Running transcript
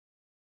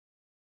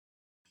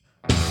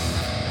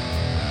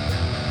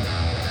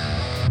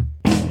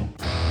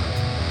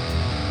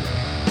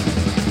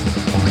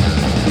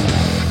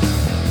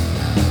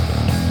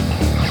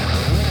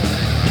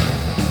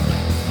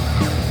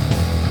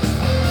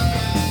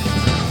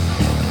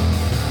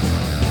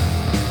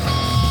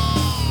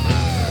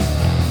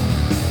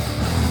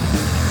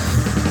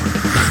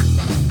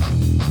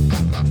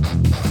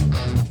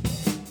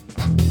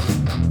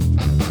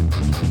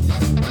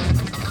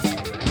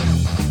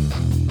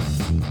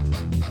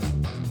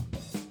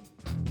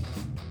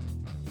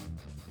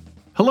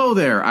Hello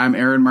there, I'm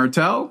Aaron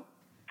Martell.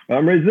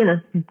 I'm Ray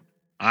Zimmer.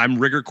 I'm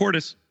Rigger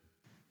Cordes.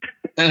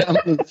 And I'm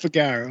Luke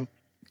Figaro.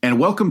 And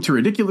welcome to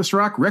Ridiculous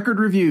Rock Record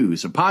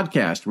Reviews, a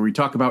podcast where we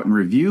talk about and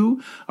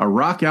review a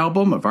rock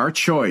album of our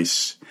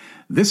choice.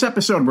 This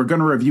episode, we're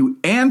going to review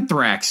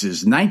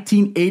Anthrax's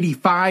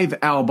 1985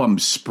 album,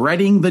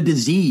 Spreading the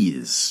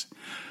Disease.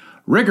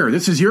 Rigger,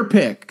 this is your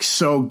pick,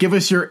 so give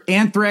us your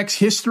Anthrax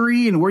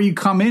history and where you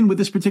come in with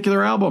this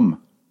particular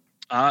album.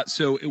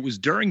 So it was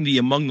during the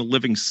Among the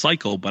Living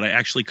cycle, but I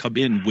actually come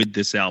in with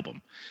this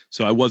album.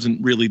 So I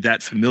wasn't really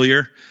that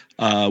familiar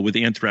with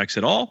Anthrax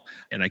at all.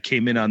 And I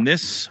came in on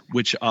this,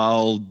 which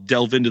I'll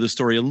delve into the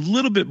story a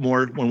little bit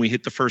more when we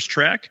hit the first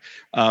track.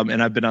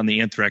 And I've been on the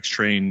Anthrax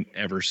train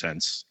ever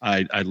since.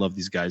 I love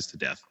these guys to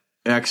death.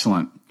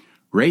 Excellent.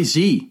 Ray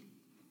Z.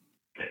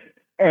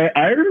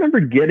 I remember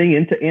getting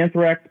into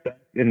Anthrax,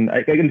 and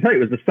I can tell you,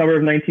 it was the summer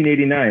of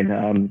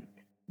 1989.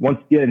 Once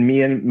again,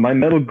 me and my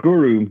metal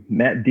guru,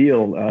 Matt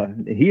Deal,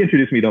 he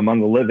introduced me to Among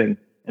the Living.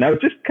 And I was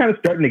just kind of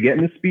starting to get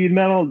into speed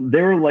metal.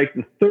 They were like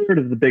the third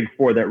of the big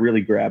four that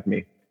really grabbed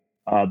me.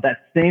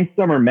 That same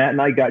summer, Matt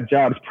and I got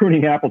jobs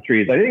pruning apple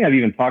trees. I think I've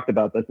even talked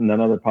about this in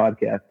another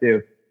podcast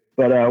too.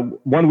 But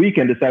one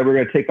weekend, decided we were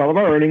going to take all of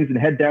our earnings and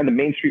head down to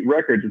Main Street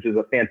Records, which is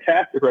a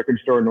fantastic record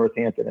store in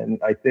Northampton. And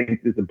I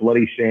think it's a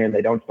bloody shame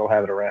they don't still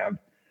have it around.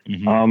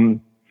 Mm-hmm.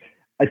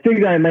 I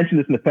think that I mentioned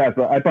this in the past,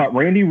 but I bought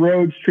Randy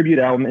Rhoads' tribute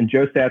album and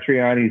Joe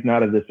Satriani's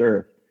Not of This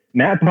Earth.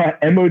 Matt bought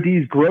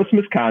MOD's Gross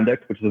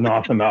Misconduct, which is an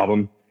awesome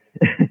album,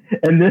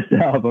 and this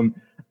album.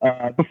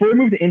 Before he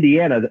moved to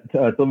Indiana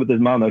to live with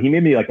his mom, though, he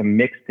made me like a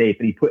mixtape,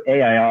 and he put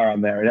AIR on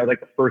there, and that was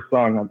like the first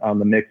song on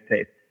the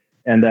mixtape.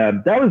 And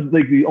that was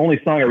like the only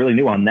song I really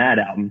knew on that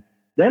album.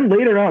 Then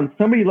later on,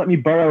 somebody let me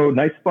borrow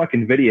Nice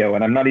Fucking Video,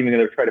 and I'm not even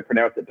going to try to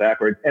pronounce it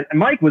backwards. And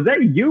Mike, was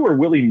that you or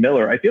Willie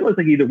Miller? I feel like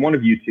either one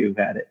of you two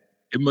had it.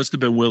 It must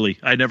have been Willie.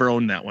 I never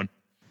owned that one.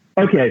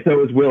 Okay, so it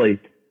was Willie.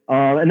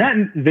 And that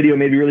video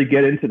made me really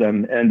get into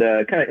them and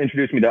kind of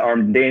introduced me to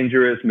Armed and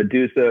Dangerous,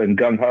 Medusa, and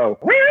Gung Ho.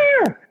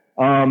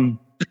 I'm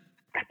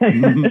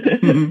going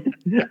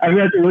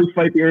to have to really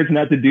fight the urge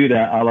not to do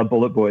that a la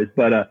Bullet Boys.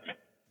 But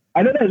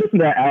I know that I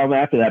listened to that album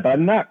after that, but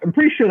I'm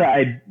pretty sure that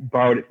I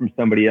borrowed it from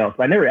somebody else.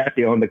 I never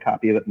actually owned a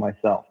copy of it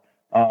myself.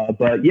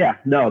 But yeah,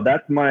 no,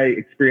 that's my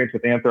experience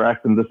with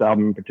Anthrax and this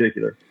album in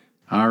particular.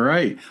 All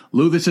right.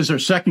 Lou, this is our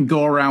second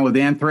go-around with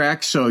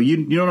Anthrax, so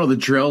you don't know the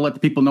drill. Let the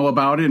people know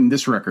about it in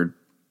this record.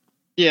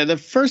 Yeah, the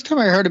first time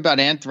I heard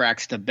about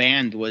Anthrax, the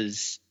band,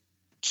 was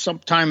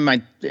sometime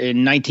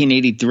in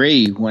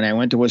 1983 when I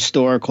went to a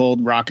store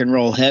called Rock and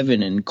Roll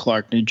Heaven in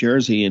Clark, New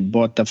Jersey, and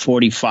bought the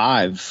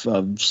 45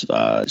 of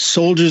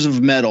Soldiers of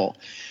Metal,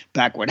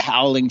 back with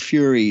Howling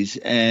Furies,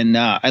 and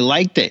I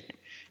liked it.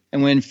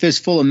 And when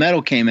Fistful of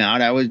Metal came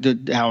out,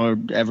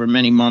 however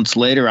many months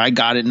later, I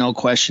got it, no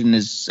question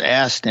is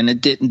asked, and it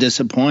didn't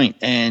disappoint.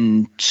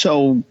 And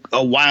so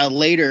a while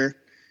later,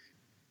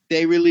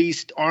 they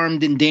released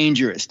Armed and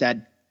Dangerous,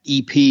 that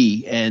EP,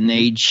 and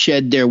they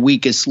shed their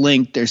weakest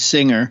link, their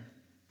singer,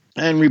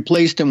 and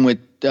replaced him with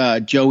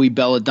Joey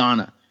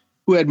Belladonna,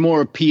 who had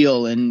more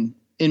appeal and,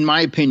 in my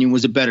opinion,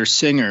 was a better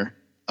singer.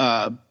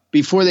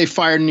 Before they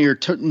fired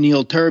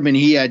Neil Turbin,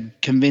 he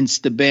had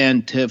convinced the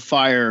band to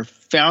fire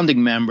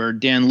founding member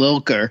Dan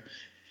Lilker,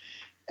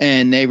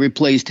 and they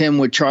replaced him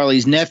with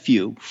Charlie's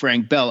nephew,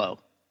 Frank Bello.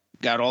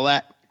 Got all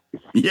that?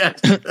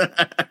 Yes.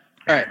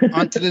 All right,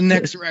 on to the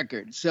next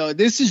record. So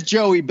this is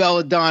Joey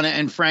Belladonna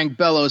and Frank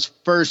Bello's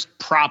first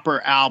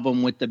proper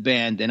album with the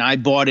band, and I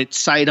bought it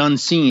sight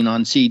unseen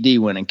on CD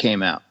when it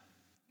came out.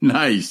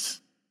 Nice.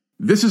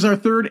 This is our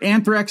third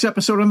Anthrax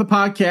episode on the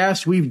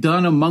podcast. We've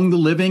done Among the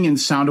Living and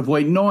Sound of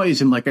White Noise.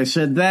 And like I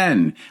said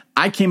then,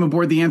 I came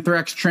aboard the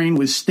Anthrax train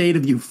with State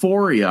of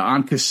Euphoria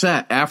on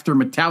cassette after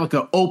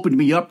Metallica opened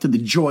me up to the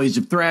joys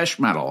of thrash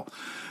metal.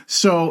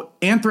 So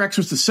Anthrax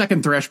was the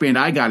second thrash band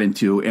I got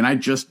into, and I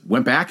just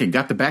went back and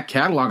got the back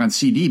catalog on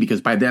CD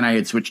because by then I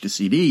had switched to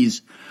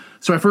CDs.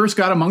 So I first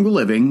got Among the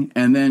Living,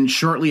 and then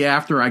shortly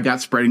after I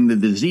got Spreading the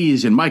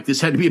Disease. And Mike, this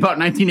had to be about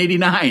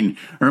 1989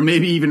 or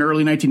maybe even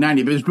early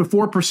 1990. But it was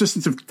before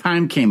Persistence of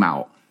Time came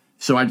out.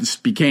 So I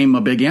just became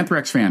a big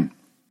Anthrax fan.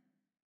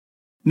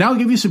 Now I'll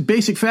give you some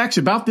basic facts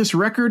about this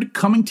record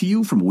coming to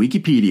you from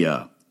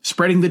Wikipedia.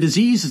 Spreading the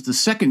Disease is the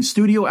second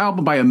studio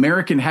album by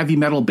American heavy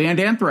metal band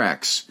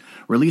Anthrax,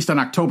 released on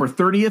October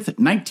 30th,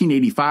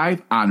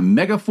 1985 on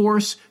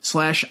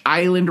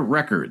Megaforce/Island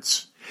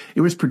Records.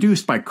 It was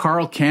produced by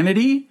Carl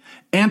Kennedy,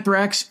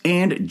 Anthrax,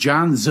 and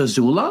John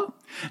Zazula,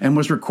 and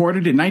was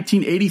recorded in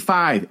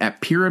 1985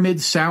 at Pyramid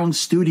Sound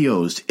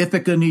Studios,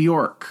 Ithaca, New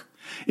York.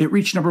 It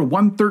reached number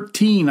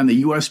 113 on the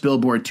U.S.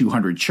 Billboard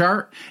 200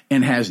 chart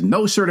and has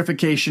no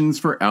certifications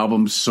for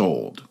albums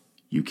sold.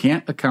 You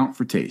can't account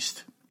for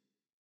taste.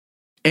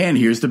 And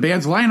here's the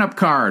band's lineup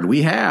card.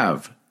 We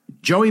have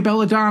Joey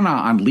Belladonna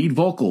on lead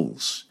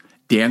vocals,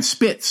 Dan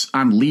Spitz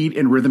on lead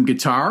and rhythm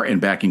guitar and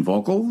backing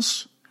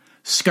vocals,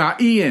 Scott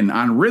Ian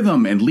on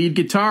rhythm and lead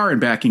guitar and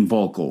backing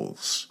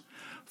vocals,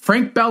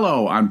 Frank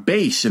Bello on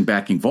bass and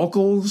backing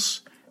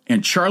vocals,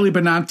 and Charlie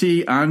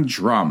Benanti on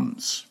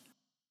drums.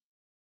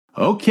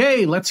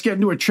 Okay, let's get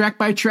into a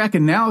track-by-track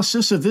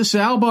analysis of this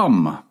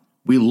album.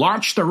 We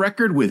launched the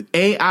record with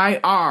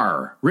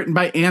AIR, written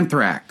by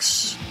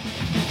Anthrax.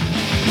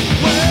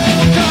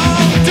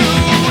 Welcome to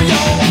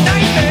your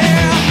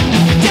nightmare.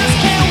 Just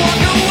can't walk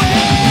away.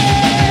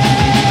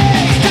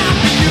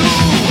 Stopping you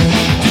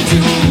to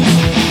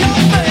choose your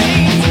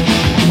fate.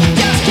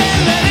 Just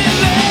can't let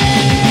it lay.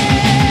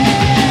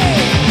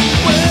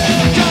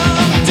 Welcome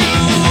to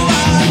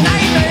our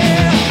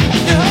nightmare.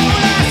 Your whole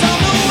life's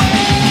on the way.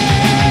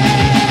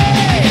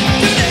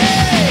 Today,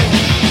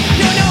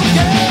 you're no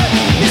good,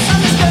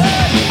 misunderstood.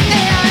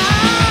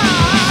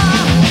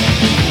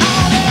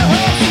 All their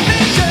hopes and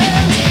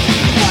visions,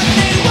 what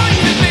they want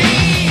you to be.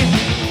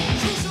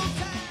 Crucial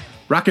time.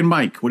 Rockin'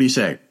 Mike, what do you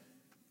say?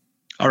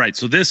 All right,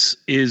 so this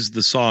is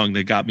the song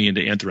that got me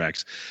into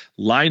Anthrax.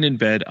 Lying in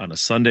bed on a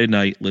Sunday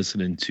night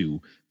listening to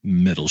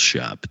Metal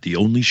Shop, the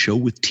only show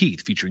with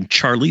teeth, featuring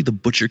Charlie the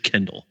Butcher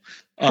Kendall.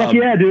 Fuck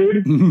yeah,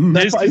 dude.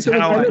 This is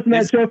how I listen to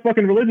that show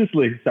fucking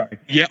religiously. Sorry.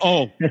 Yeah.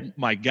 Oh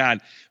my God.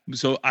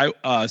 So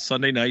I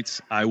Sunday nights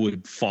I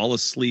would fall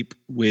asleep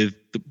with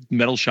the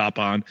Metal Shop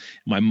on.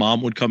 My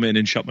mom would come in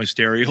and shut my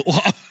stereo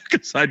off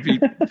because I'd be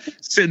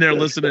sitting there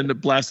listening to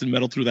blasting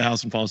metal through the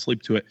house and fall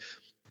asleep to it.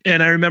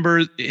 And I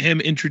remember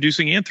him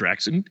introducing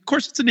Anthrax. And of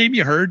course, it's a name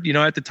you heard. You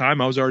know, at the time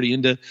I was already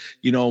into,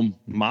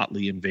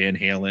 Motley and Van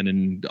Halen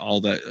and all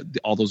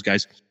those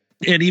guys,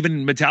 and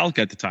even Metallica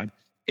at the time.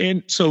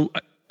 And so,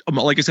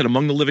 like I said,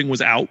 Among the Living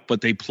was out, but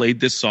they played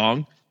this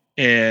song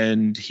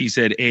and he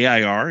said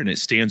AIR, and it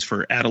stands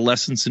for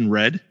Adolescence in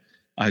Red.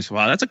 I said,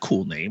 wow, that's a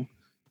cool name.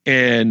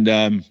 And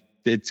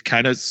it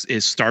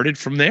started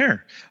from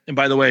there. And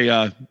by the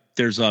way,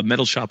 there's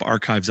Metal Shop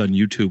archives on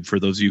YouTube for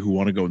those of you who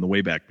want to go in the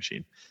Wayback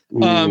Machine.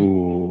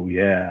 Ooh,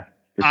 yeah.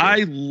 For sure.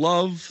 I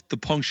love the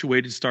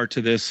punctuated start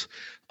to this,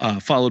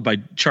 followed by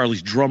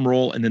Charlie's drum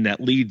roll, and then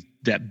that lead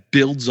that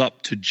builds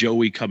up to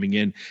Joey coming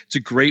in. It's a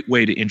great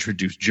way to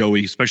introduce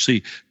Joey,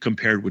 especially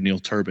compared with Neil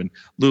Turbin.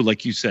 Lou,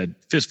 like you said,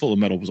 Fistful of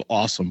Metal was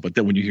awesome, but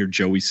then when you hear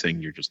Joey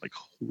sing, you're just like,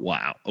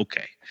 wow,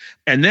 okay.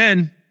 And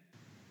then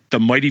the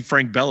mighty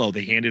Frank Bello,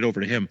 they hand it over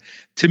to him.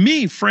 To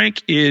me,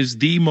 Frank is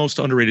the most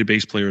underrated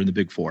bass player in the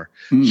Big Four.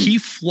 He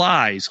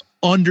flies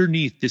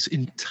underneath this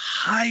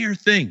entire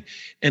thing.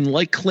 And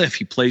like Cliff,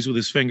 he plays with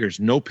his fingers,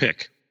 no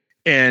pick.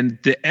 And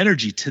the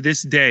energy to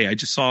this day, I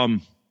just saw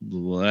him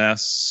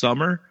last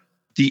summer.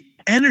 The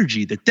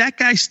energy that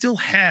guy still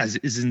has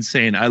is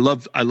insane. I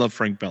love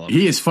Frank Bello.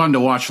 He is fun to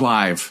watch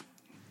live.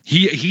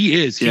 He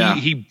is. Yeah.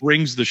 He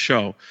brings the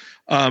show.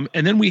 And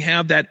then we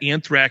have that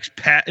Anthrax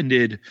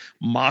patented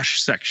mosh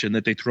section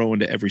that they throw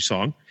into every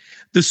song.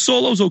 The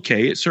solo's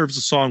okay. It serves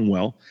the song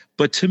well.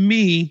 But to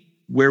me,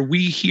 where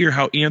we hear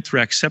how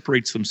Anthrax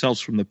separates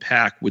themselves from the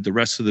pack with the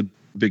rest of the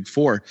Big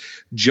Four,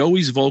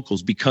 Joey's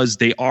vocals, because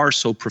they are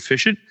so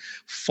proficient,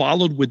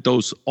 followed with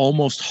those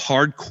almost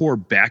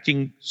hardcore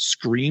backing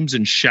screams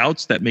and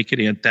shouts that make it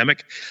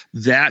anthemic.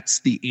 That's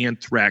the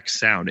Anthrax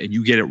sound, and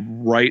you get it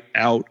right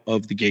out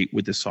of the gate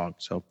with this song.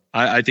 So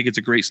I think it's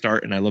a great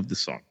start, and I love this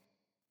song.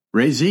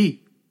 Ray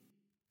Z.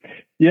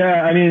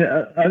 Yeah, I mean,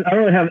 I don't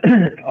really have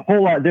a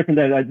whole lot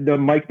different than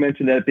Mike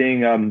mentioned that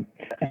being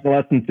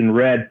Adolescence in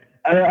Red.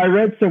 I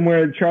read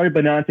somewhere Charlie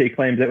Benante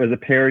claims it was a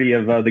parody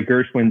of the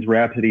Gershwin's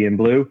Rhapsody in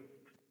Blue.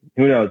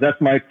 Who knows?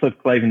 That's my Cliff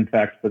Clavin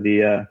facts for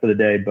the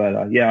day.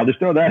 But yeah, I'll just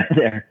throw that in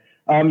there.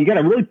 You got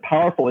a really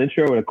powerful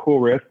intro and a cool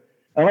riff.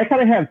 I like how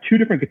they have two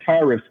different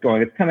guitar riffs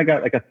going. It's kind of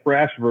got like a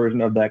thrash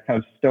version of that kind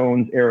of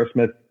Stones,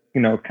 Aerosmith,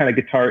 kind of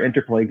guitar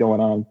interplay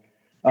going on.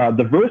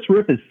 The verse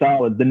riff is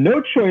solid. The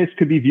note choice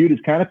could be viewed as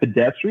kind of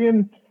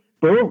pedestrian,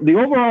 but the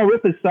overall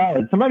riff is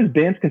solid. Sometimes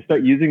bands can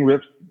start using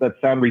riffs that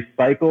sound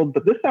recycled,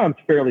 but this sounds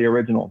fairly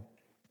original.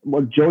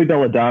 Well, Joey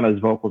Belladonna's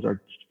vocals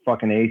are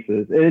fucking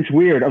aces. It's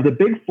weird. Of the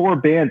Big Four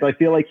bands, I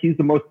feel like he's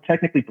the most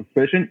technically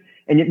proficient,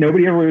 and yet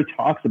nobody ever really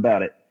talks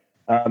about it.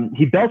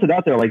 He belted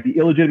out there like the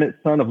illegitimate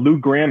son of Lou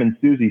Gramm and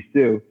Susie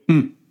Stu.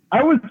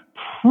 I was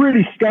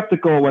pretty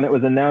skeptical when it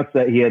was announced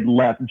that he had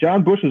left.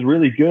 John Bush was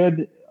really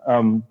good,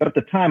 but at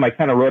the time I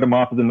kind of wrote him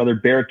off as another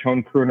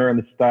baritone crooner in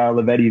the style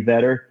of Eddie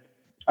Vedder.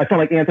 I felt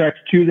like Anthrax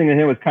choosing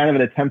him was kind of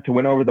an attempt to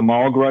win over the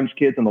mall grunge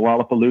kids and the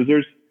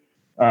Lollapaloozers.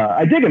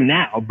 I dig him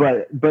now,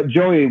 but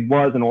Joey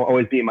was and will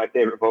always be my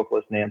favorite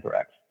vocalist in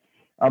Anthrax.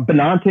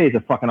 Benante is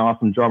a fucking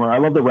awesome drummer. I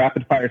love the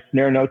rapid fire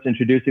snare notes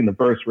introducing the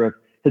burst riff.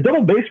 The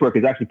double bass work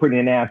is actually pretty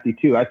nasty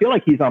too. I feel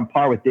like he's on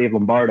par with Dave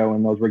Lombardo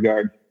in those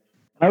regards.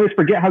 I always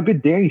forget how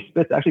good Danny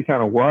Spitz actually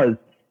kind of was.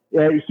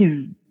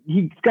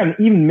 He's got an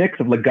even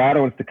mix of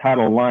legato and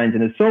staccato lines,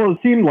 and his solos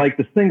seem like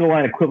the single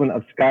line equivalent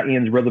of Scott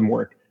Ian's rhythm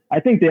work. I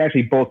think they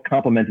actually both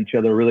complement each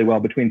other really well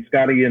between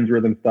Scott Ian's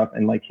rhythm stuff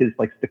and like his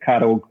like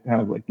staccato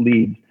kind of like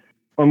leads.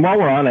 And while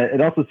we're on it,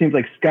 it also seems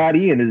like Scott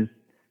Ian is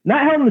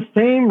not held in the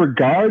same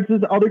regards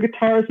as other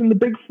guitarists in the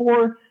Big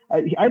Four.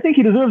 I think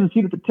he deserves a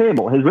seat at the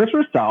table. His riffs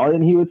were solid,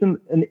 and he was an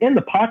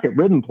in-the-pocket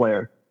rhythm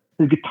player.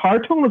 His guitar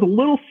tone was a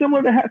little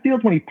similar to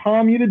Hatfield's when he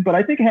palm muted, but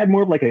I think it had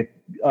more of like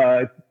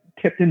a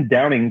Tipton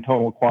Downing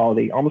tonal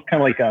quality, almost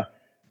kind of like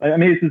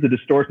maybe this is a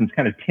distortion, it's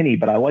kind of tinny,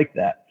 but I like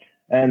that.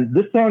 And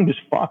this song just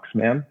fucks,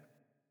 man.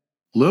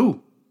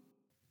 Lou.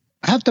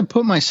 I have to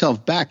put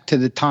myself back to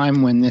the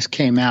time when this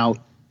came out.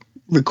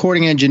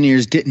 Recording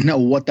engineers didn't know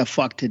what the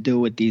fuck to do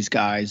with these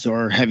guys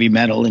or heavy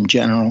metal in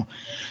general.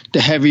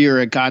 The heavier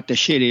it got, the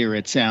shittier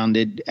it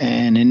sounded.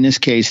 And in this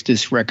case,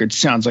 this record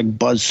sounds like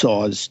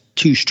buzzsaws,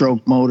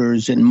 2-stroke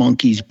motors, and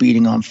monkeys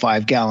beating on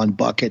 5-gallon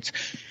buckets.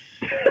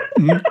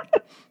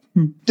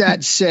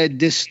 That said,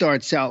 this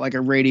starts out like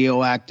a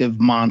radioactive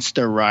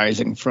monster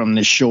rising from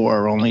the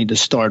shore, only to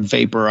start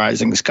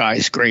vaporizing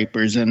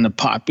skyscrapers and the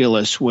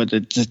populace with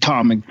its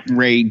atomic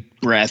ray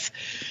breath.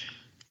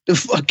 The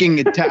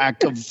fucking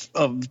attack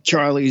of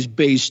Charlie's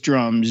bass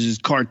drums is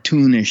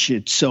cartoonish.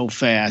 It's so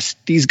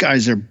fast. These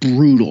guys are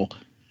brutal.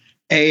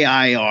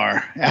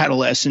 AIR,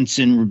 Adolescence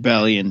in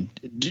Rebellion.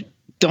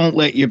 Don't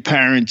let your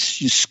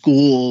parents, your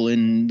school,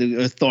 and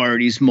the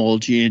authorities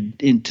mold you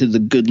into the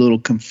good little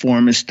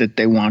conformist that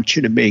they want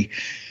you to be.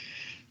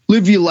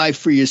 Live your life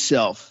for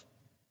yourself.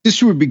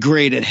 This would be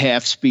great at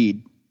half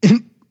speed.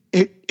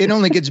 It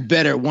only gets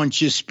better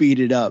once you speed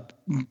it up.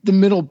 The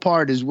middle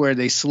part is where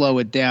they slow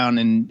it down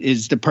and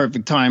is the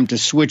perfect time to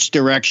switch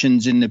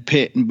directions in the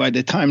pit. And by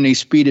the time they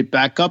speed it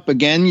back up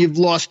again, you've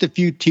lost a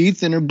few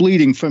teeth and are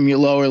bleeding from your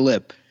lower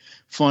lip.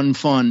 Fun.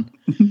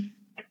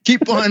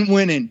 Keep on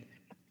winning.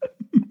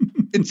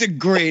 It's a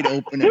great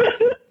opener.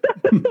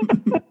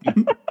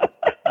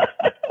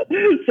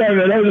 Sorry,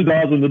 man. That was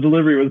awesome. The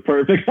delivery was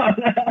perfect on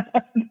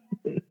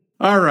that.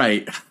 All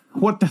right.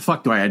 What the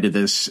fuck do I add to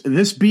this?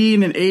 This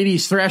being an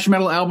 80s thrash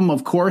metal album,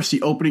 of course,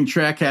 the opening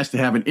track has to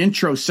have an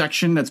intro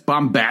section that's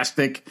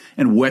bombastic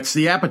and whets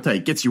the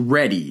appetite, gets you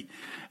ready.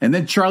 And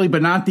then Charlie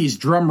Benante's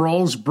drum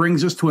rolls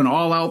brings us to an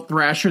all-out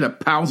thrasher that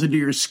pounds into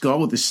your skull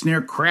with the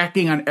snare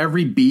cracking on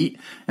every beat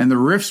and the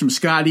riffs from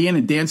Scott Ian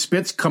and Dan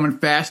Spitz coming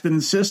fast and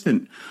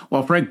insistent,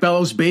 while Frank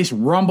Bellows' bass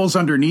rumbles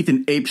underneath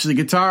and apes the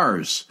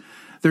guitars.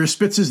 There's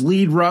Spitz's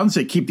lead runs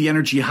that keep the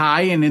energy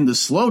high, and in the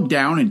slowed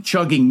down and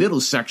chugging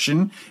middle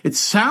section, it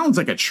sounds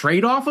like a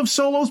trade-off of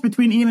solos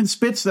between Ian and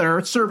Spitz that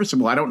are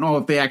serviceable. I don't know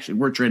if they actually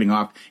were trading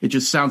off. It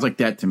just sounds like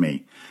that to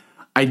me.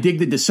 I dig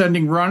the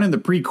descending run and the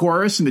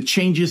pre-chorus and the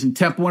changes in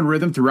tempo and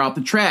rhythm throughout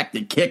the track.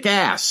 They kick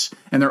ass,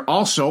 and they're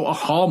also a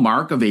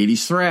hallmark of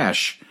 80s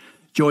thrash.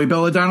 Joey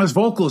Belladonna's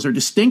vocals are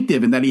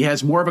distinctive in that he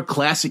has more of a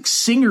classic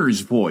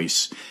singer's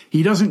voice.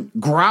 He doesn't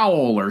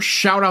growl or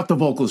shout out the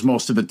vocals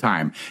most of the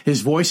time.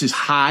 His voice is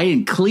high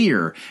and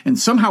clear, and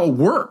somehow it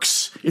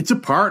works. It's a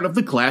part of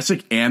the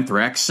classic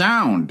Anthrax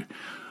sound.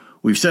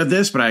 We've said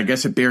this, but I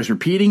guess it bears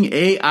repeating.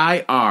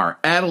 AIR,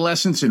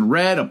 Adolescence in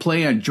Red, a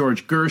play on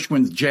George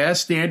Gershwin's jazz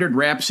standard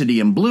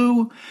Rhapsody in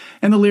Blue.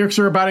 And the lyrics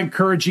are about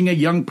encouraging a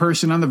young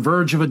person on the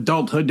verge of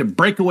adulthood to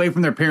break away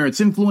from their parents'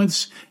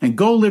 influence and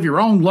go live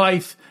your own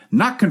life,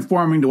 not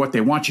conforming to what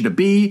they want you to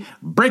be.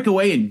 Break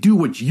away and do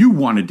what you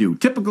want to do.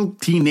 Typical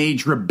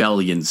teenage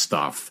rebellion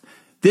stuff.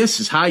 This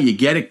is how you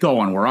get it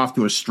going. We're off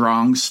to a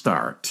strong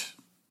start.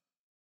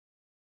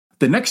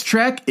 The next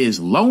track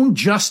is Lone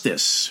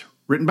Justice,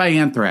 written by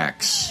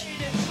Anthrax.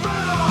 Clear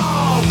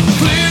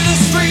the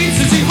streets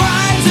as he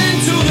rides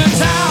into the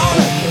town.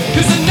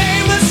 'Cause the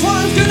nameless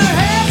one's gonna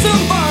have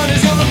some fun.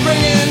 He's gonna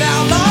bring an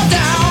outlaw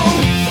down.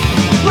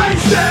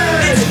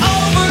 It's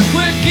over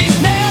quick, he's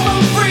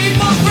never free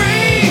for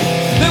free.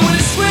 Then with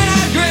his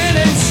squint-eyed grin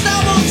and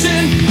stubble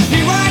chin, he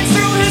rides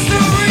through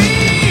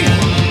history.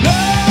 No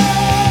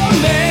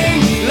name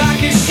like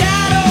his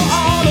shadow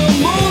on a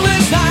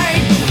moonless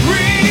night.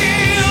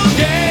 Real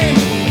game,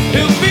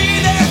 he'll be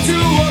there to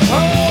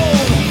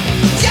uphold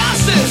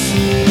justice,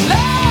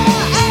 law,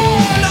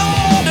 and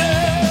order.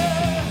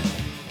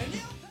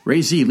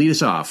 Ray Z, lead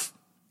us off.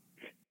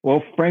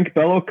 Well, Frank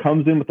Bello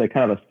comes in with a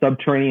kind of a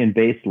subterranean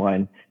bass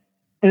line.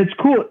 And it's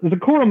cool. It's a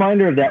cool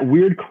reminder of that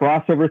weird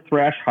crossover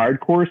thrash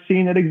hardcore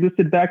scene that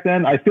existed back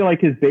then. I feel like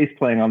his bass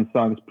playing on the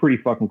song is pretty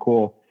fucking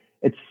cool.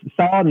 It's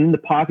solid and in the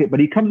pocket, but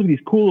he comes with these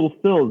cool little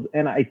fills.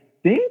 And I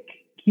think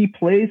he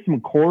plays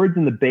some chords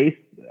in the bass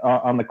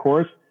on the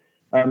chorus.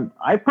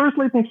 I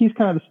personally think he's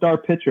kind of the star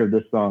pitcher of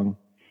this song.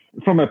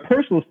 From a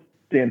personal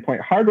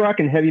standpoint, hard rock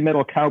and heavy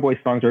metal cowboy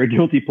songs are a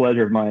guilty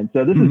pleasure of mine.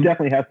 So this is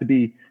definitely has to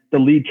be the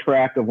lead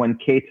track of when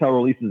K-Tel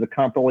releases a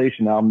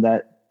compilation album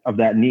of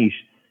that niche.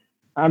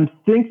 I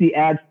think the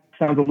ad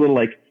sounds a little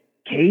like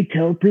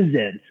K-Tel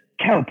presents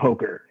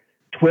Cowpoker,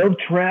 12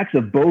 tracks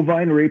of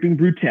bovine raping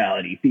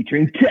brutality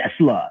featuring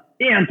Tesla,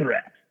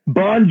 Anthrax,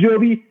 Bon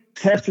Jovi,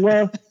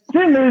 Tesla,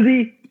 Thin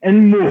Lizzy,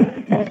 and more.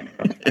 I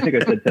think I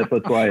said Tesla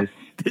twice.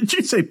 Did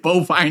you say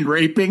bovine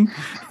raping?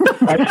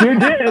 I sure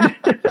did.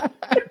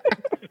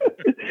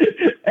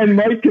 And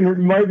Mike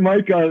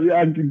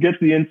gets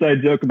the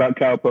inside joke about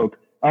cowpoke.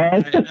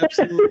 I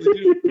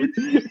absolutely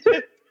do.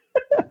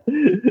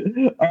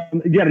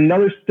 Yet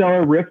another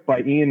stellar riff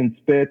by Ian and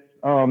Spitz.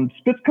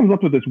 Spitz comes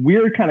up with this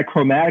weird kind of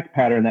chromatic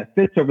pattern that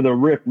fits over the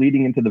riff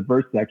leading into the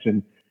verse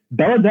section.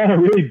 Belladonna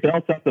really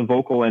belts out the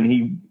vocal,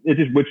 and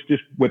which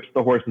just whips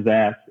the horse's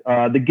ass.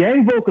 The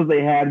gang vocals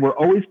they had were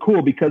always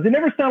cool because they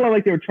never sounded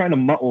like they were trying to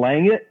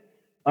mutt-lang it.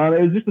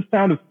 It was just the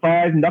sound of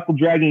five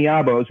knuckle-dragging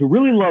yabos who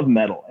really love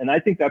metal, and I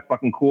think that's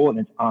fucking cool, and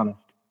it's honest.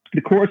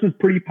 The chorus is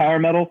pretty power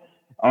metal.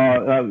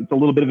 It's a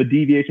little bit of a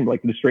deviation from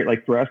like the straight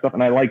like thrash stuff,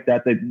 and I like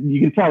that you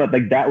can tell that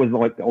like that was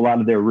like a lot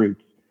of their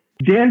roots.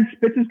 Dan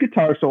spits his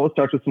guitar solo,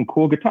 starts with some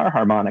cool guitar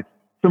harmonics.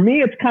 For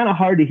me, it's kind of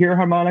hard to hear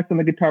harmonics on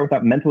the guitar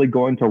without mentally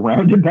going to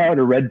Roundabout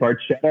or Red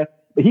Barchetta,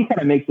 but he kind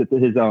of makes it to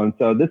his own.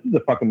 So this is a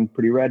fucking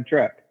pretty rad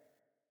track.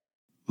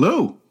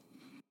 Lou.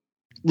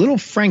 Little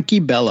Frankie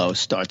Bello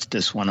starts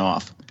this one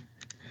off.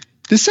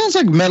 This sounds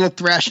like Metal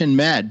Thrash and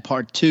Mad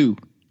Part 2.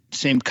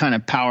 Same kind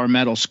of power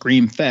metal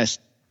scream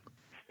fest.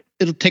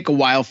 It'll take a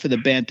while for the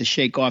band to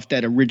shake off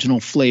that original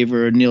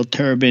flavor of Neil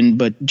Turbin,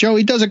 but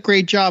Joey does a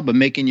great job of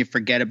making you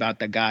forget about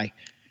the guy.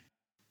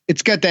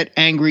 It's got that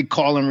angry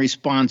call and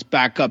response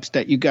backups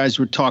that you guys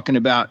were talking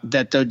about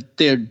that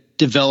they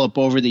develop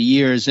over the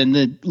years, and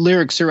the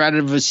lyrics are out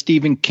of a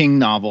Stephen King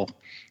novel.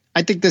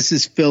 I think this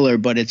is filler,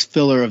 but it's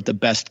filler of the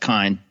best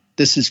kind.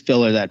 This is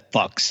filler that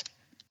fucks.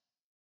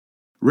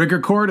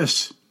 Rigor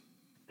Cordis.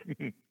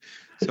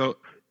 So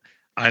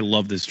I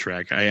love this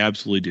track. I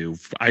absolutely do.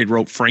 I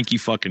wrote Frankie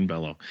fucking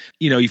Bello.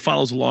 You know, he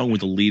follows along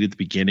with the lead at the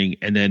beginning,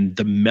 and then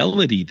the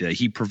melody that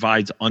he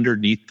provides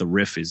underneath the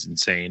riff is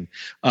insane.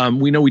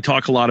 We know we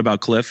talk a lot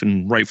about Cliff,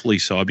 and rightfully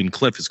so. I mean,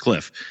 Cliff is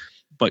Cliff.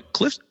 But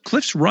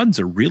Cliff's runs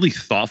are really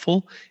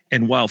thoughtful,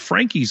 and while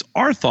Frankie's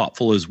are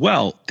thoughtful as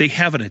well, they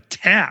have an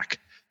attack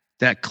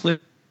that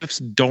Cliff's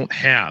don't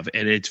have,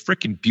 and it's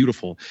freaking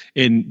beautiful.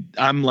 And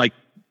I'm like,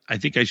 I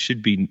think I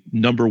should be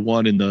number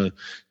one in the,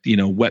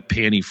 wet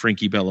panty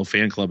Frankie Bello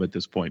fan club at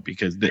this point,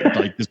 because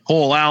like this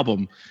whole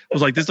album, I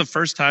was like, this is the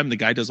first time the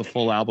guy does a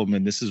full album,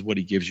 and this is what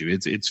he gives you.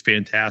 It's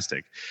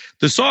fantastic.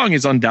 The song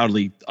is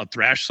undoubtedly a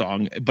thrash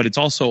song, but it's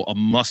also a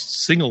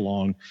must sing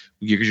along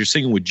because you're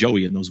singing with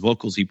Joey and those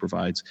vocals he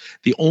provides.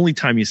 The only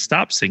time you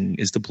stop singing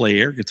is to play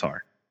air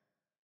guitar.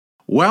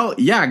 Well,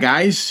 yeah,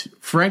 guys,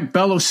 Frank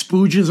Bello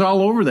spooges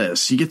all over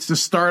this. He gets to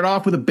start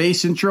off with a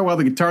bass intro while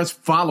the guitars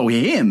follow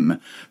him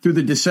through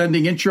the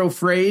descending intro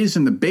phrase,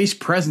 and the bass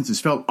presence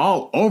is felt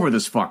all over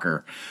this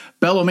fucker.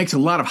 Bello makes a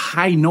lot of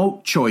high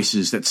note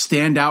choices that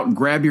stand out and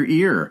grab your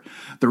ear.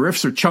 The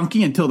riffs are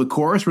chunky until the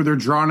chorus, where they're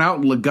drawn out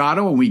in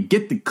legato, and we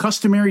get the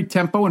customary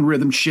tempo and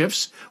rhythm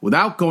shifts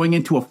without going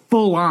into a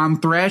full-on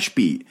thrash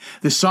beat.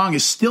 This song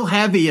is still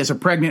heavy as a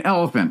pregnant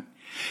elephant.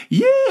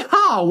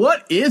 Yeehaw!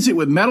 What is it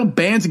with metal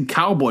bands and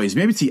cowboys?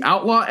 Maybe it's the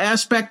outlaw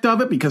aspect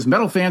of it, because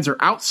metal fans are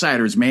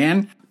outsiders,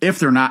 man, if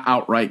they're not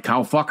outright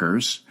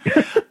cowfuckers.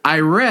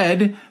 I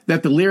read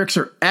that the lyrics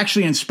are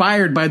actually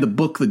inspired by the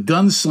book The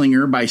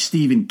Gunslinger by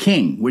Stephen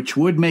King, which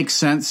would make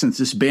sense since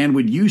this band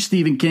would use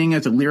Stephen King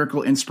as a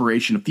lyrical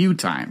inspiration a few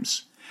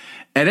times.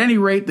 At any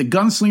rate, the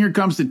gunslinger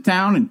comes to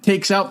town and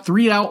takes out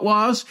 3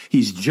 outlaws.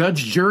 He's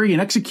judge, jury,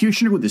 and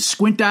executioner with his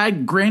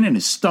squint-eyed grin and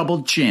his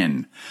stubbled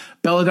chin.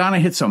 Belladonna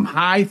hits some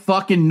high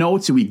fucking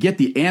notes, and we get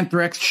the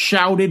Anthrax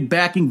shouted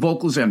backing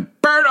vocals and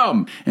burn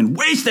 'em and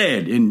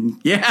wasted. And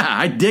yeah,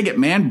 I dig it,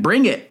 man.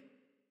 Bring it.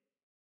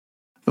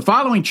 The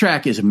following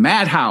track is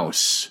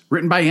Madhouse,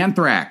 written by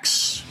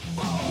Anthrax.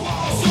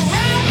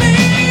 Surround me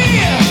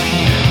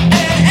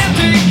an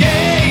empty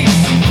gates.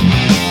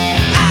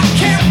 I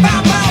can't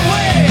find my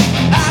way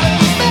out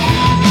of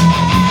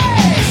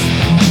space,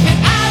 and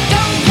I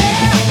don't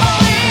care for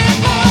in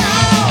or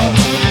out.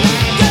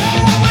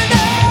 Going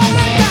down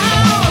and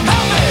down. I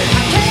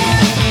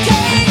can't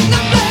take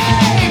the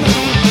blame.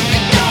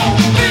 Don't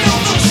feel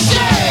the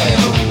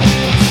shame.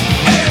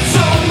 It's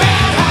a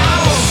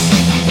madhouse,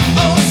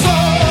 or so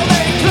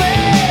they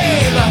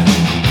claim.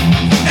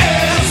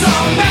 It's a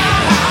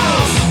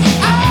madhouse.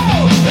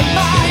 Oh, am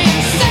I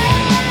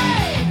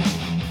insane?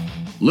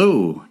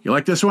 Lou, you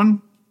like this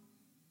one?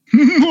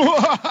 Yeah,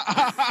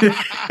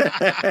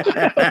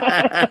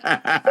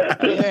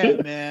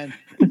 man.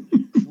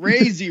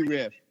 Crazy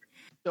riff.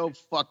 So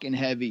fucking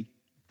heavy.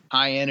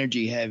 High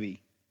energy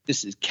heavy.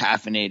 This is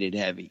caffeinated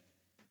heavy.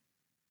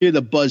 Here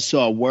the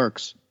buzzsaw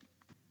works.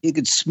 You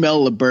could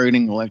smell the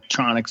burning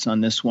electronics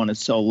on this one.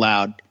 It's so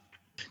loud.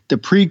 The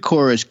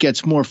pre-chorus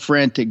gets more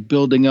frantic,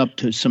 building up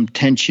to some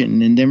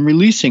tension and then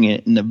releasing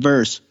it in the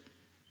verse.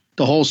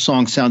 The whole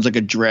song sounds like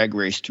a drag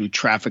race through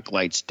traffic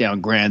lights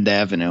down Grand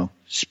Avenue.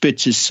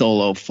 Spitz's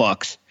solo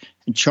fucks,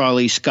 and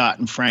Charlie, Scott,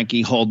 and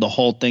Frankie hold the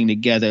whole thing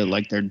together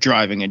like they're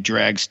driving a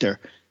dragster.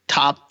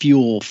 Top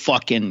fuel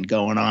fucking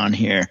going on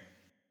here.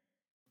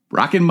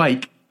 Rockin'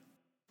 Mike.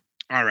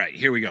 All right,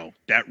 here we go.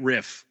 That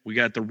riff. We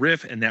got the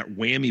riff and that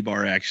whammy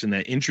bar action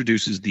that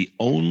introduces the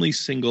only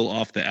single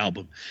off the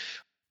album.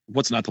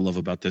 What's not to love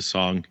about this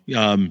song?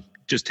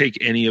 Just take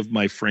any of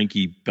my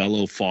Frankie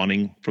Bello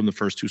fawning from the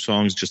first 2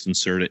 songs, just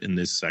insert it in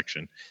this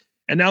section.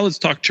 And now let's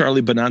talk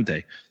Charlie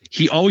Benante.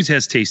 He always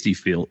has tasty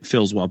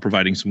fills while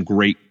providing some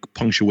great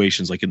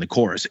punctuations, like in the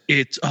chorus.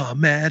 It's a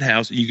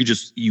madhouse.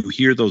 You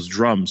hear those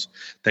drums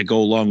that go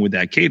along with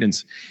that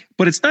cadence.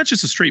 But it's not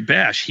just a straight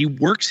bash. He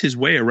works his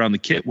way around the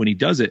kit when he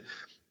does it.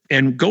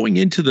 And going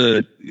into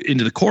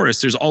the chorus,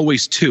 there's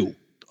always 2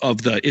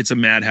 of the "It's a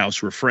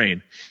Madhouse"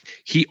 refrain.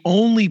 He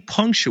only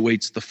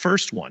punctuates the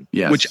first one,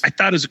 yes, which I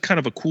thought is kind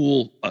of a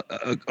cool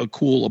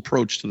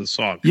approach to the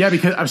song. Yeah,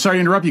 because I'm sorry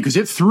to interrupt you, because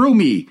it threw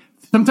me.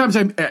 Sometimes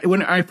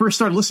when I first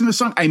started listening to the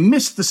song, I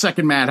missed the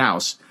second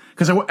Madhouse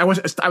because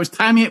I was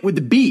timing it with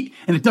the beat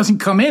and it doesn't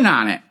come in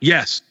on it.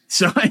 Yes.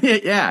 So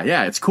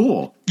yeah, it's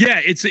cool.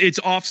 Yeah, it's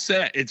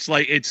offset. It's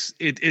like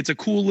it's a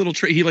cool little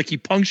trick. He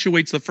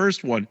punctuates the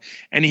first one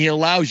and he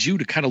allows you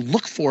to kind of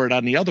look for it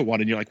on the other one,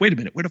 and you're like, wait a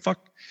minute, where the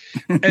fuck?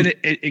 And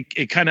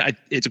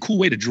it's a cool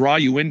way to draw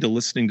you into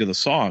listening to the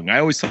song. I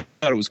always thought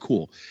it was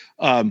cool.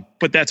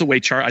 But that's a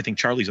way I think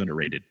Charlie's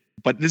underrated.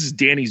 But this is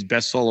Danny's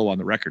best solo on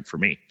the record for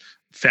me.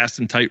 Fast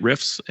and tight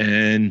riffs,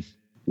 and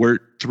we're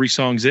 3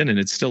 songs in and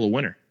it's still a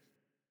winner.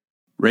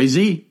 Ray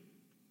Z.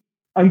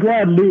 I'm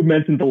glad Lou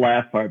mentioned the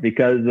last part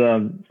because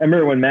I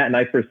remember when Matt and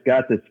I first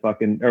got this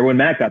when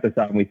Matt got this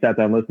album, we sat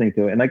down listening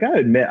to it. And I got to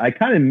admit, I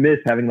kind of miss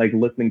having like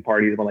listening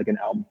parties when like an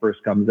album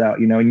first comes out,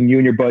 you know, and you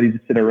and your buddies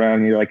just sit around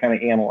and you're like kind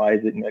of analyze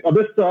it and you're like, oh,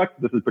 this sucks.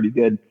 This is pretty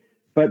good.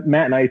 But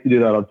Matt and I used to do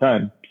that all the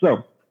time.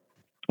 So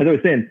as I was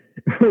saying,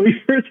 when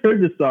we first heard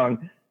this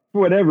song, for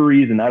whatever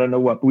reason, I don't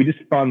know what, but we just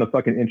found the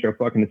fucking intro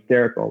fucking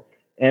hysterical.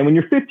 And when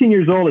you're 15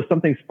 years old, if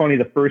something's funny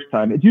the first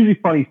time, it's usually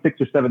funny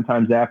 6 or 7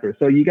 times after.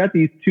 So you got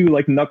these 2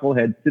 like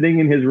knuckleheads sitting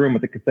in his room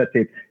with a cassette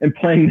tape and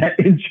playing that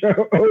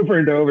intro over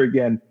and over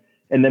again,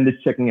 and then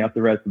just checking out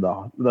the rest of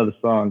the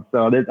song.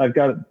 So this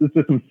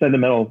is some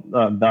sentimental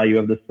value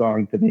of this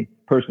song to me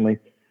personally.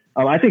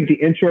 I think the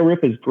intro riff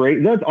is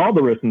great. All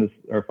the riffs in this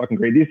are fucking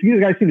great.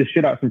 These guys seem to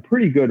shit out some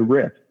pretty good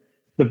riffs.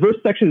 The verse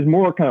section is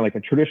more kind of like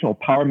a traditional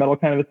power metal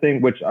kind of a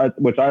thing, which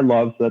I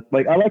love. So that's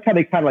like I like how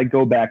they kind of like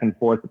go back and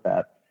forth with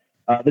that.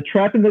 The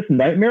Trap in This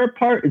Nightmare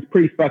part is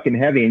pretty fucking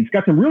heavy, and it's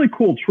got some really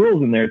cool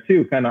trills in there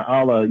too, kind of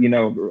a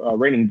la,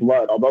 Raining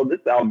Blood, although this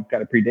album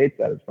kind of predates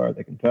that as far as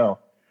I can tell.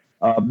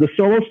 The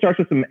solo starts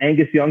with some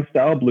Angus Young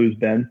style blues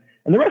bend,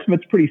 and the rest of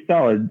it's pretty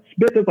solid.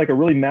 Smith does like a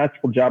really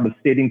masterful job of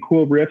stating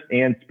cool riffs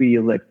and speedy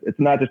licks. It's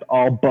not just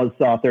all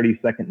buzzsaw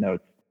 30-second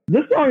notes.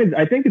 This song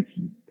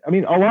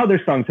a lot of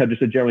their songs have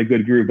just a generally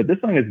good groove, but this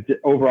song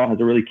overall has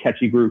a really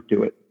catchy groove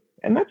to it.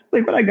 And that's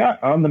like what I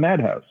got on the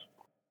Madhouse.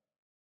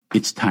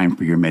 It's time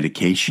for your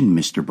medication,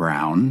 Mr.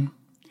 Brown.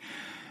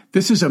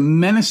 This is a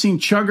menacing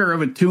chugger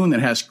of a tune that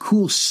has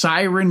cool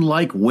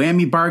siren-like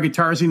whammy bar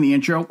guitars in the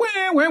intro,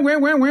 wah, wah, wah,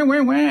 wah, wah,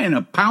 wah, wah, and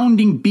a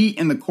pounding beat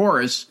in the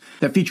chorus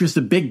that features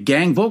the big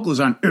gang vocals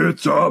on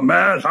It's a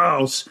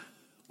Madhouse.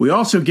 We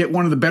also get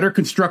one of the better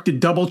constructed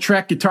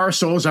double-track guitar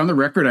solos on the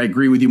record. I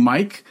agree with you,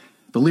 Mike.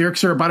 The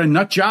lyrics are about a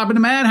nut job in a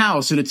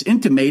madhouse, and it's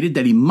intimated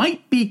that he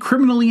might be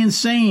criminally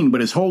insane, but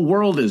his whole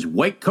world is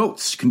white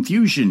coats,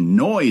 confusion,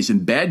 noise,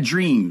 and bad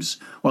dreams,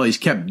 while he's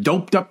kept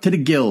doped up to the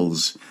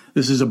gills.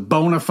 This is a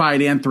bona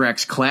fide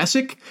Anthrax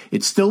classic.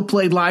 It's still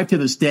played live to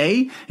this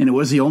day, and it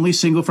was the only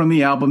single from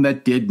the album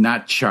that did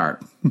not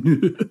chart.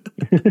 You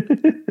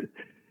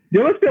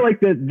almost feel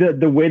like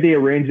the way they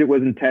arranged it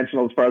was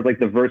intentional as far as like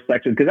the verse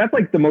section, because that's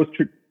like the most,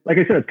 like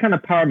I said, it's kind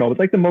of power metal. It's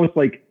like the most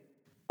like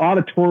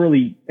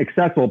auditorily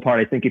accessible part,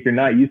 I think, if you're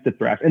not used to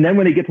thrash. And then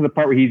when they get to the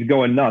part where he's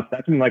going nuts,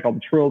 that's when like all the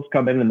trills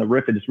come in and the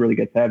riff, it just really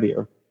gets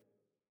heavier.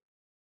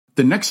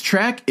 The next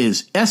track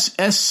is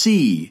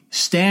SSC,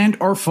 Stand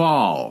or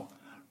Fall,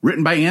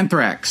 written by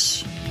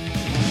Anthrax.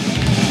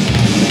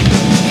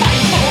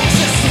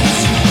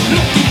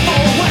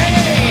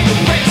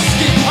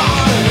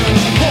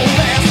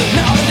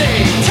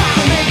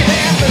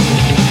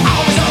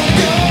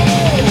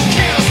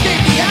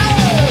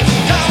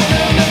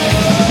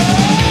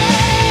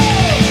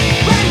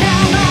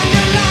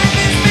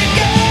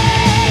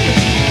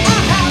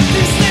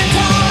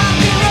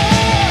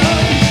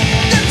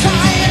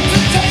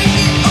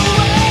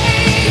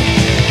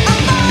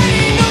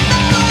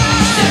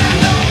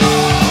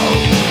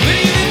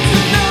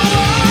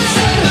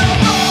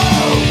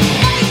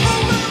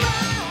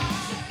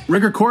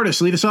 Rigger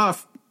Cordes, lead us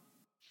off.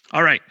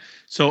 All right.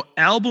 So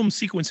album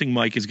sequencing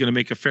Mike is going to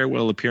make a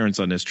farewell appearance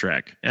on this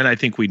track. And I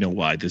think we know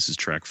why. This is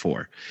track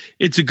 4.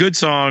 It's a good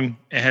song.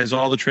 It has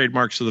all the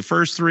trademarks of the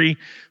first 3,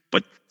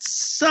 but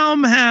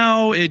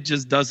somehow it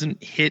just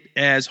doesn't hit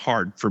as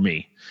hard for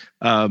me.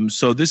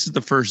 So this is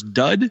the first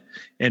dud.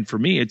 And for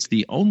me, it's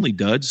the only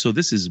dud. So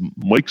this is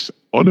Mike's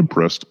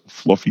unimpressed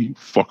fluffy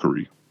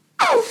fuckery.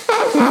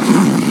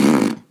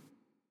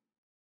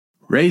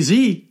 Ray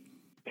Z.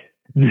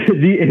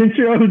 The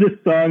intro of this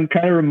song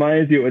kind of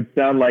reminds you it would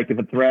sound like if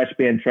a thrash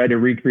band tried to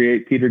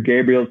recreate Peter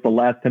Gabriel's The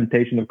Last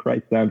Temptation of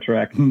Christ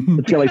soundtrack.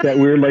 It's got like that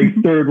weird like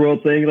third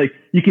world thing. Like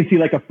you can see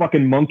like a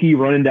fucking monkey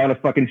running down a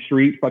fucking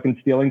street, fucking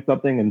stealing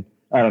something. And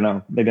I don't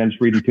know. Maybe I'm just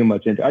reading too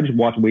much into it. I just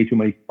watch way too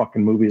many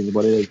fucking movies is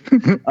what it is.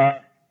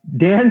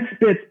 Dan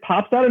Spitz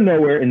pops out of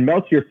nowhere and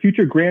melts your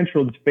future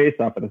grandchildren's face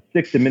off at a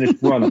 6-minute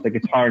run with the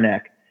guitar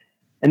neck.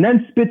 And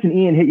then Spitz and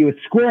Ian hit you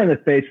square in the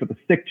face with a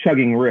sick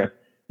chugging riff.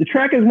 The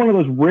track is one of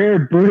those rare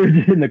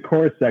birds in the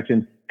chorus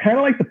section, kind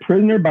of like The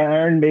Prisoner by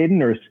Iron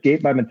Maiden or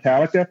Escape by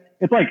Metallica.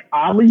 It's like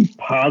oddly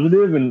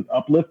positive and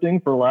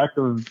uplifting, for lack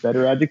of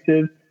better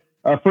adjectives,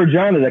 for a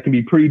genre that can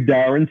be pretty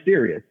dour and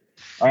serious,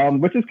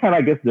 which is kind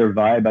of, I guess, their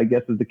vibe, I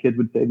guess, as the kids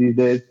would say these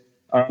days.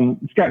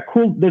 There's a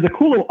cool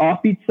little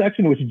offbeat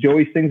section, which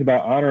Joey sings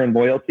about honor and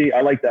loyalty.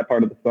 I like that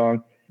part of the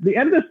song. the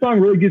end of the song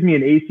really gives me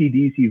an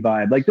AC/DC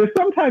vibe. Like there's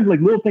sometimes like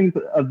little things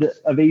of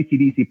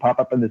AC/DC pop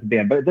up in this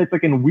band, but it's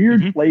like in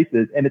weird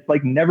places, and it's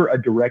like never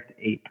a direct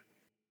ape.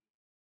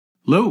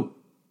 Lou.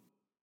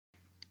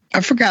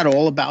 I forgot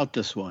all about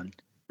this one.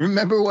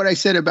 Remember what I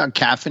said about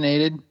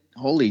caffeinated?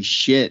 Holy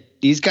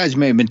shit. These guys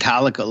made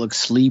Metallica look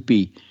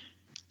sleepy.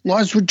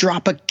 Lars would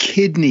drop a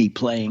kidney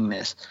playing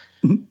this.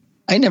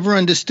 I never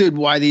understood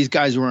why these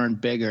guys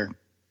weren't bigger.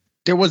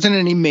 There wasn't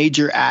any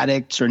major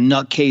addicts or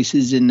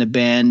nutcases in the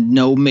band,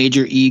 no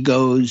major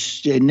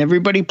egos, and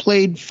everybody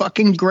played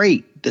fucking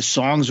great. The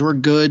songs were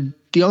good.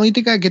 The only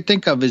thing I could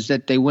think of is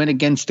that they went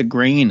against the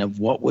grain of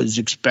what was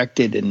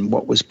expected and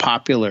what was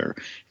popular.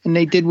 And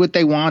they did what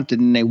they wanted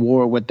and they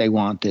wore what they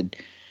wanted.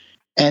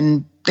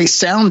 And they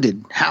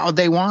sounded how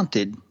they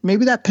wanted.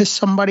 Maybe that pissed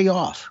somebody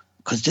off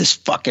because this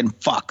fucking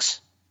fucks.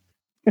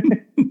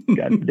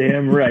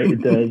 Goddamn right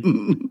it does.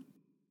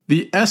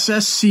 The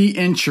SSC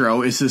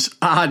intro is this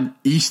odd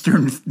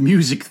Eastern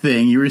music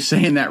thing. You were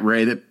saying that,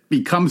 Ray, that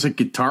becomes a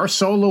guitar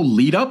solo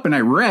lead up. And I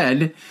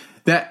read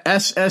that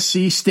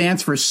SSC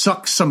stands for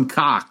suck some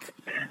cock,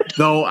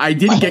 though I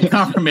didn't get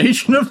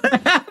confirmation of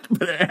that.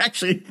 But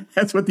actually,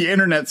 that's what the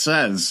internet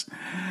says.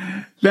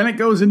 Then it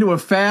goes into a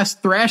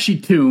fast,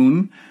 thrashy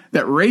tune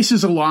that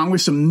races along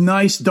with some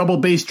nice double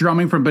bass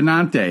drumming from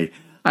Benante.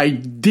 I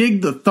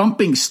dig the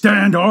thumping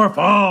stand or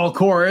fall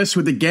chorus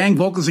with the gang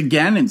vocals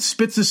again, and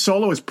Spitz's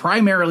solo is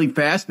primarily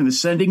fast and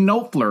ascending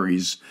note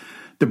flurries.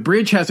 The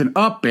bridge has an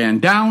up and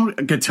down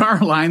guitar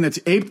line that's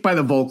aped by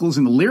the vocals,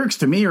 and the lyrics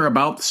to me are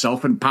about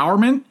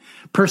self-empowerment,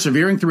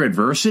 persevering through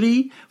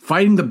adversity,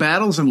 fighting the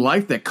battles in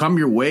life that come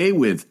your way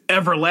with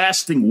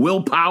everlasting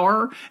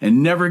willpower,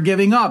 and never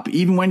giving up,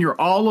 even when you're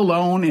all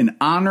alone and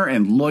honor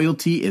and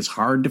loyalty is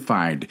hard to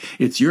find.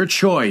 It's your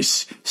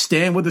choice.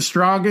 Stand with the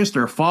strongest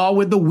or fall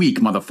with the weak,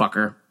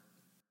 motherfucker.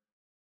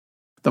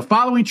 The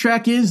following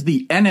track is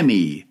The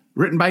Enemy,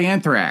 written by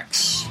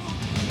Anthrax.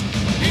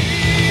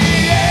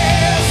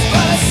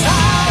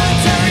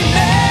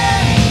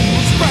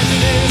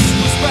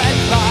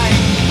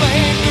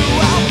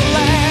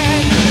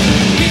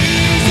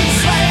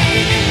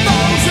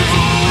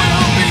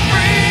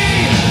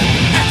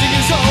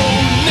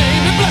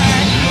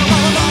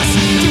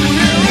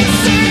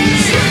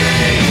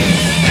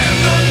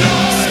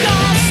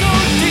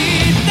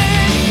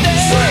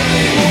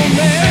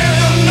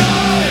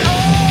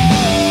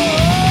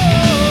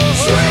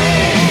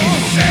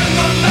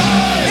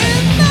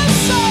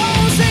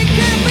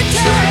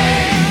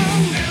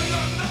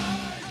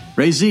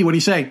 Ray Z, what do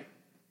you say?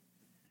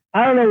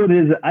 I don't know what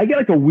it is. I get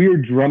like a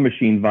weird drum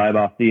machine vibe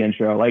off the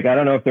intro. Like, I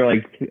don't know if they're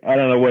like, I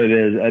don't know what it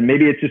is.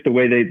 Maybe it's just the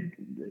way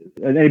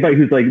anybody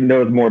who's like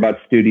knows more about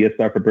studio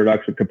stuff or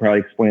production could probably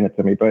explain it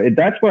to me. But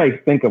that's what I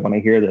think of when I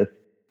hear this.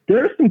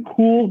 There are some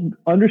cool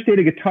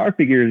understated guitar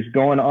figures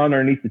going on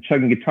underneath the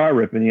chugging guitar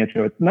riff in the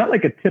intro. It's not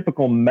like a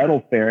typical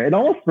metal fare. It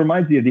almost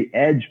reminds me of the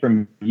Edge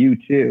from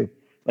U2,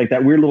 like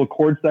that weird little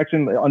chord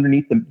section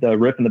underneath the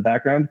riff in the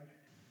background.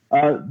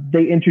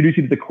 They introduce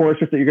you to the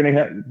chorus riff that you're going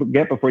to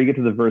get before you get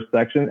to the verse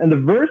section. And the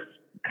verse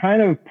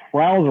kind of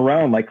prowls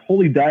around like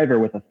Holy Diver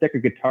with a thicker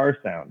guitar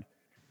sound.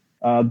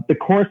 The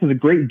chorus is a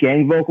great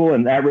gang vocal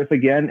and that riff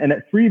again. And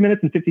at 3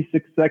 minutes and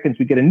 56 seconds,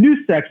 we get a new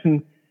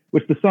section,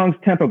 which the song's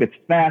tempo gets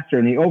faster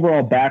and the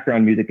overall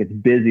background music gets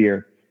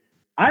busier.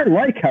 I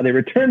like how they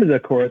return to the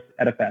chorus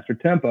at a faster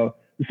tempo.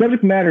 The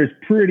subject matter is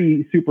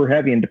pretty super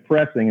heavy and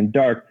depressing and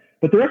dark,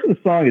 but the rest of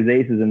the song is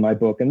aces in my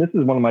book. And this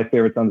is one of my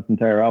favorites on this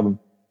entire album.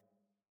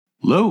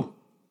 Lou.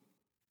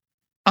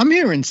 I'm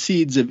hearing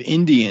seeds of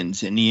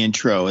Indians in the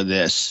intro of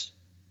this.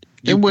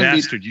 You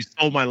bastard, you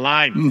stole my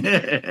line.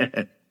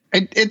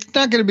 It's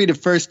not going to be the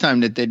first time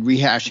that they'd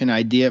rehash an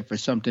idea for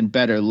something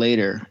better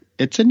later.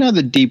 It's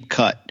another deep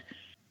cut.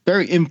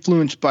 Very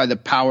influenced by the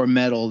power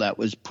metal that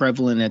was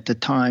prevalent at the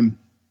time.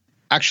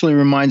 Actually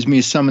reminds me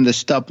of some of the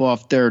stuff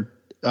off their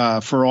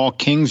For All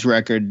Kings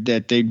record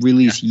that they'd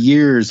released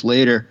years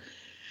later.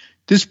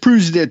 This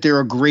proves that they're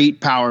a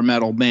great power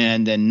metal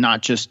band and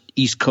not just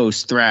East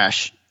Coast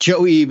thrash.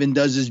 Joey even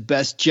does his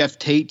best Jeff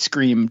Tate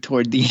scream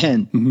toward the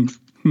end.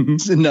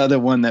 It's another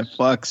one that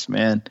fucks,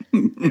 man.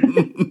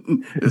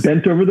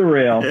 Bent over the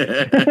rail.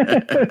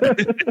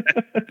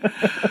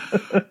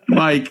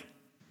 Mike.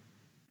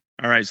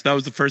 All right, so that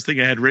was the first thing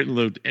I had written.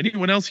 Lou,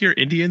 anyone else hear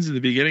Indians in the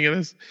beginning of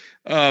this?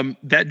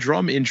 That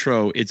drum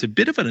intro, it's a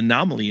bit of an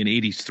anomaly in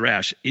 80s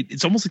thrash.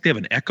 It's almost like they have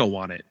an echo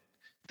on it.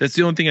 That's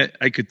the only thing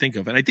I could think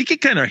of. And I think it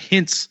kind of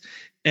hints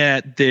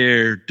at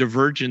their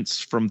divergence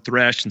from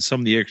thrash and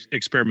some of the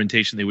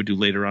experimentation they would do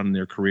later on in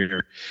their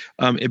career.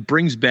 It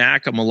brings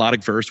back a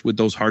melodic verse with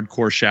those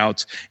hardcore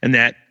shouts and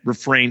that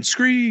refrain,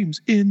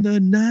 screams in the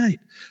night.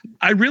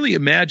 I really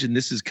imagine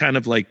this is kind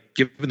of like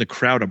giving the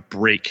crowd a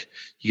break.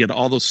 You get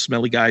all those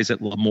smelly guys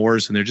at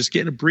L'Amour's and they're just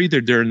getting a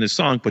breather during this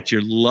song, but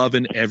you're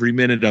loving every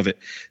minute of it.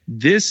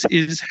 This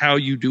is how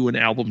you do an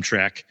album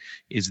track,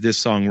 is this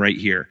song right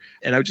here.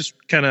 And I would just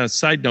kind of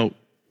side note,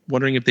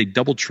 wondering if they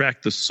double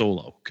track the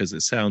solo because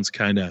it sounds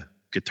kind of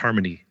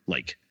guitar-many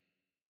like.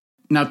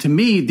 Now, to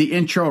me, the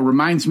intro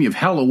reminds me of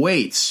Hell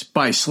Awaits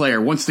by Slayer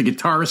once the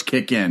guitars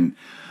kick in,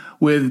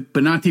 with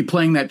Benanti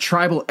playing that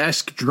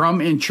tribal-esque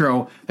drum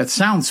intro that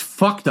sounds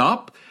fucked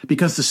up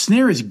because the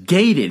snare is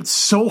gated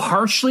so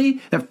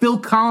harshly that Phil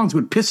Collins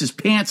would piss his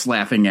pants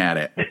laughing at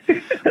it.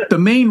 The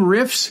main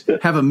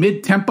riffs have a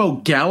mid-tempo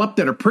gallop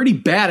that are pretty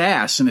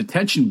badass, and the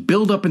tension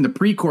build-up in the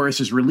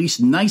pre-chorus is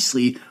released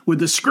nicely with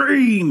the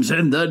screams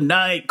and the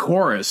night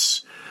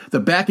chorus. The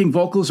backing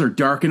vocals are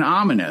dark and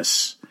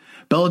ominous.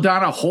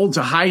 Belladonna holds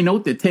a high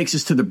note that takes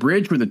us to the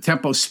bridge where the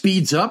tempo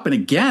speeds up, and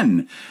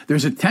again,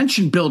 there's a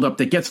tension buildup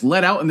that gets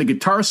let out in the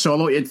guitar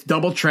solo. It's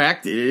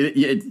double-tracked.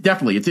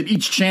 Definitely, it's at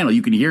each channel.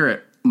 You can hear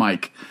it,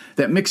 Mike.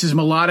 That mixes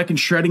melodic and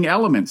shredding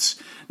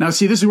elements. Now,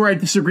 see, this is where I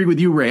disagree with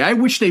you, Ray. I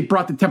wish they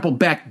brought the tempo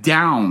back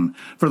down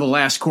for the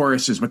last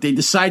choruses, but they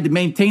decided to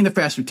maintain the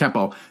faster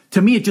tempo.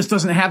 To me, it just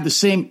doesn't have the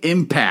same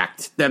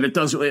impact that it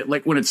does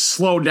like when it's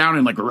slowed down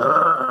and like...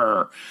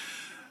 Rrr.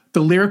 The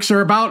lyrics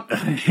are about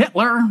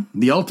Hitler,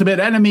 the ultimate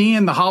enemy,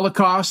 and the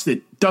Holocaust.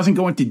 It doesn't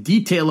go into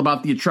detail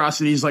about the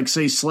atrocities like,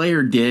 say,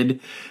 Slayer did.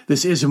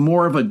 This is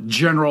more of a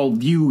general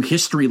view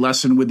history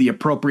lesson with the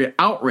appropriate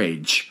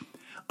outrage.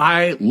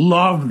 I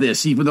love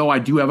this, even though I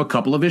do have a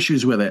couple of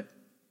issues with it.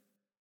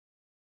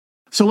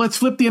 So let's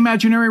flip the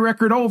imaginary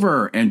record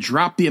over and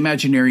drop the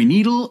imaginary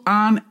needle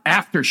on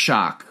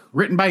Aftershock,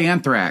 written by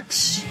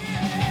Anthrax. There's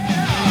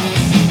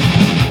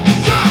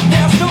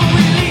no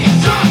relief.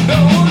 No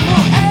one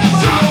will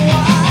ever know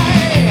why.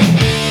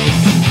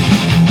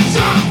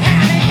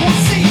 And it will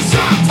cease.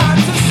 Time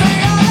to say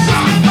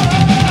goodbye.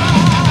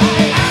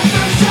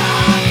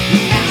 Aftershock,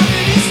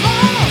 everybody's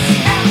lost.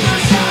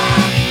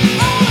 Aftershock,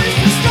 always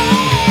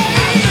destroyed.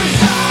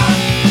 Aftershock,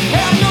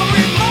 have no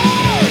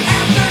remorse.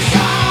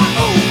 Aftershock,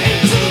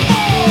 into the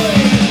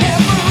void.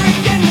 Never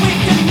again we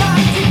cannot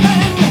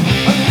depend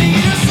on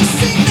leaders to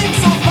see things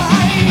so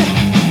fine.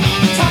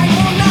 Time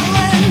will not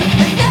lend,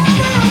 and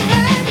never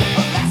amend. A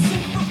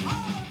lesson for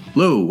all.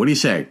 Lou, what do you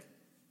say?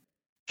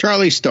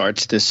 Charlie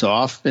starts this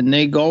off, and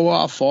they go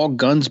off all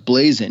guns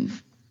blazing.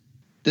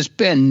 This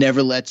band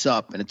never lets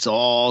up, and it's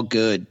all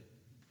good.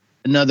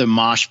 Another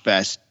mosh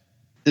fest.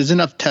 There's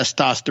enough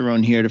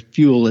testosterone here to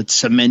fuel its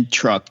cement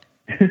truck.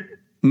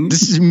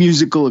 This is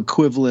musical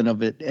equivalent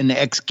of it, an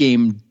X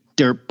Game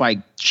dirt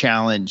bike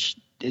challenge.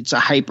 It's a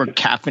hyper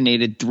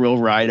caffeinated thrill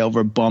ride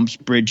over bumps,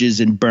 bridges,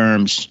 and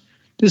berms.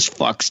 This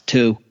fucks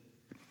too.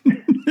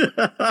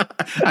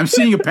 I'm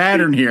seeing a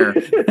pattern here.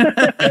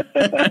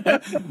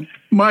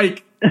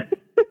 Mike.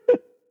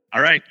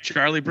 All right,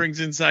 Charlie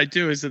brings inside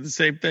too. I said the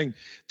same thing.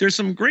 There's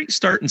some great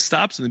start and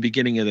stops in the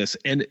beginning of this,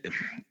 and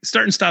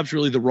start and stop's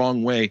really the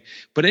wrong way.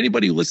 But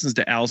anybody who listens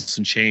to Alice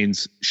in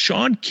Chains,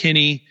 Sean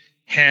Kinney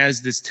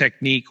has this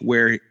technique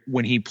where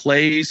when he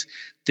plays,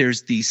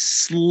 there's the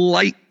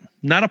slight,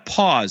 not a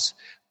pause,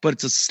 but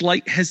it's a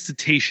slight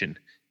hesitation.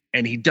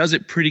 And he does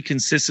it pretty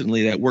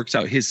consistently. That works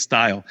out his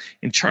style.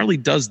 And Charlie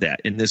does that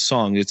in this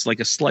song. It's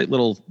like a slight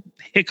little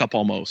hiccup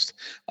almost,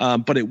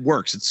 but it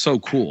works. It's so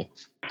cool.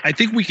 I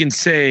think we can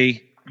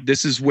say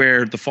this is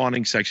where the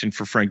fawning section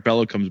for Frank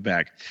Bello comes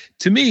back.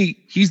 To me,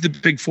 he's the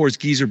Big Four's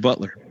Geezer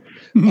Butler.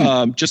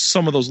 Just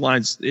some of those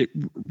lines, it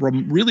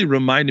really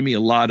reminded me a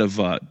lot of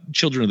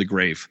Children of the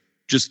Grave,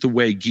 just the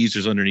way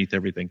Geezer's underneath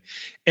everything.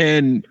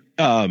 And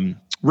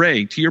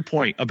Ray, to your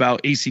point about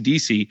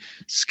AC/DC,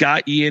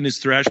 Scott Ian is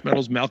thrash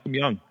metal's Malcolm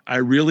Young. I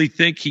really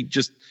think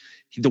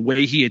the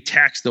way he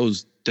attacks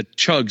the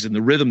chugs and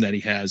the rhythm that he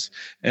has.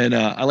 And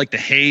I like the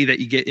hay that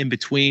you get in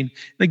between.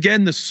 And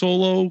again, the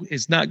solo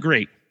is not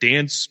great.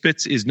 Dan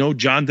Spitz is no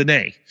John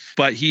Dene,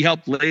 but he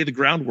helped lay the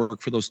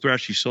groundwork for those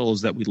thrashy solos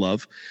that we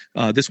love.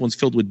 This one's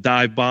filled with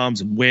dive bombs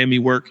and whammy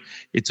work.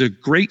 It's a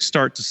great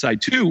start to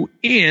side 2.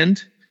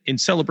 And in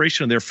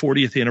celebration of their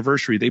 40th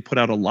anniversary, they put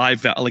out a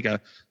live,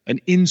 an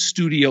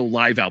in-studio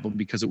live album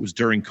because it was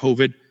during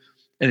COVID,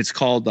 and it's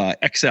called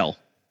XL.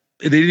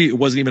 It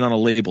wasn't even on a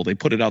label. They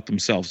put it out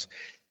themselves.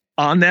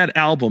 On that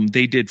album,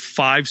 they did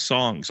 5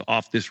 songs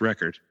off this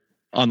record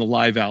on the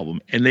live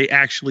album, and they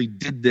actually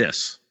did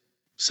this.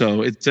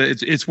 So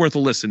it's worth a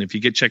listen if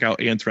you check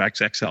out Anthrax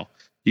XL.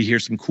 You hear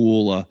some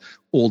cool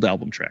old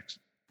album tracks.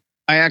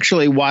 I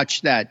actually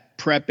watched that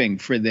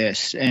prepping for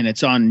this, and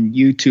it's on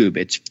YouTube.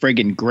 It's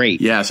friggin' great.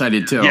 Yes, I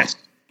did too. Yes.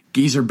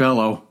 Geezer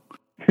Bello.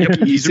 Yep,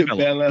 Geezer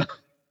Bello.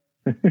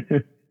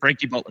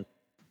 Frankie Butler.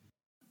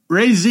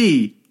 Ray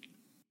Z.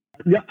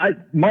 Yeah,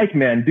 Mike,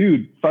 man,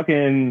 dude,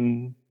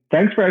 fucking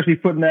thanks for actually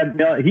putting that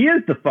down. He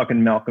is the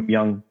fucking Malcolm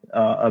Young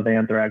of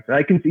Anthrax.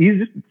 I can see he's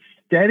just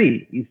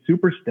steady. He's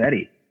super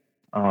steady.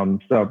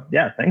 So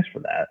yeah, thanks for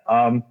that.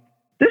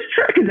 This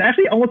track is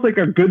actually almost like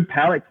a good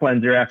palate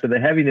cleanser after the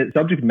heaviness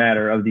subject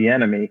matter of The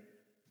Enemy.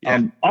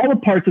 Yeah. All the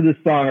parts of this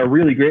song are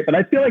really great, but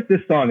I feel like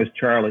this song is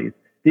Charlie's.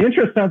 The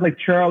intro sounds like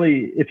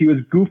Charlie if he was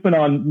goofing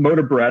on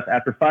Motor Breath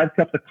after 5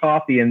 cups of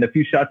coffee and a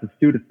few shots of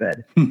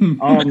Sudafed.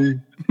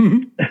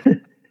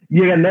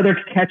 You got another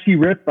catchy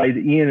riff by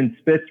Ian and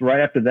Spitz right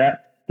after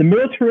that. The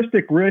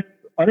militaristic riff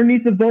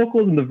underneath the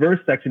vocals in the verse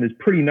section is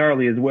pretty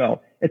gnarly as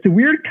well. It's a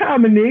weird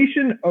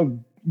combination of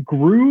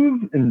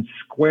groove and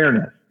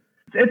squareness.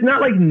 It's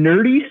not like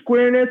nerdy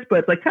squareness, but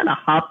it's like kind of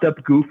hopped up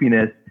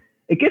goofiness.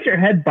 It gets your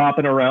head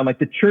bopping around like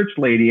the church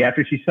lady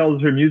after she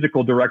tells her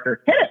musical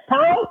director, "Hit it,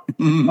 Pearl."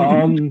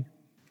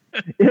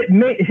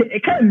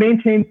 It kind of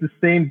maintains the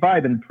same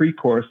vibe in the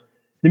pre-chorus.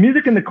 The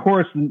music in the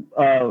chorus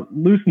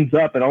loosens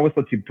up and almost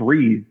lets you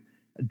breathe.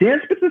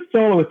 Dan Spitz's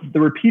solo with the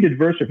repeated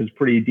verse riff is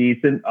pretty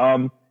decent.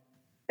 And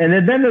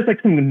then there's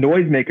like some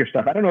noisemaker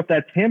stuff. I don't know if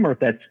that's him or if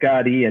that's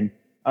Scott Ian.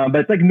 But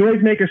it's like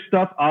noisemaker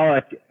stuff,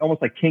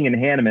 almost like King and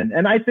Hanneman.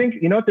 And I think,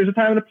 you know what, there's a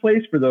time and a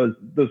place for those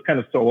kind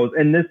of solos.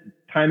 And this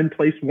time and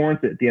place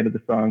warrants it at the end of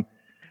the song.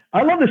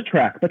 I love this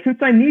track, but since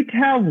I need to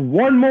have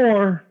one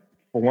more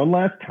for one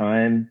last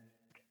time,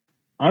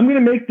 I'm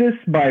going to make this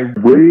my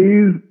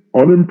Ray's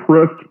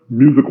unimpressed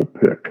musical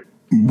pick.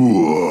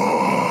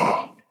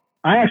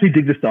 I actually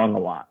dig this song a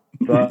lot.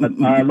 But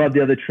I love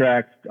the other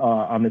tracks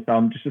on this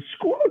album just a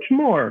squelch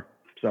more.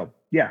 So,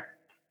 yeah.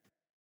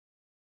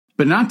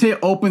 Benante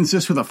opens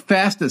this with a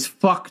fast as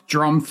fuck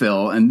drum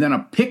fill, and then a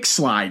pick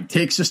slide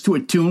takes us to a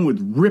tune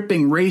with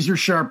ripping razor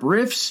sharp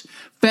riffs,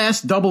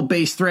 fast double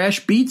bass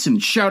thrash beats,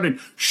 and shouted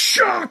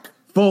shock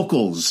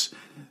vocals.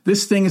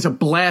 This thing is a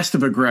blast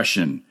of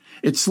aggression.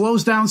 It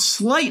slows down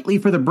slightly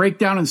for the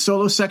breakdown and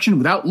solo section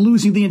without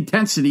losing the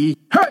intensity.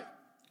 Hey!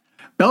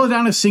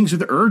 Belladonna sings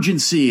with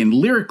urgency, and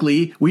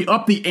lyrically, we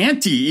up the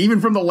ante, even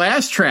from the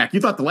last track.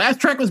 You thought the last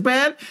track was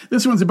bad?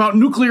 This one's about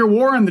nuclear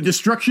war and the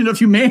destruction of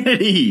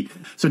humanity.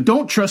 So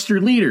don't trust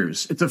your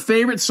leaders. It's a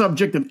favorite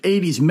subject of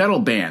 80s metal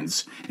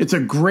bands. It's a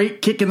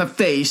great kick in the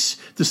face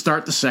to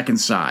start the second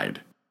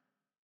side.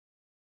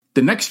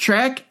 The next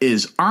track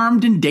is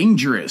Armed and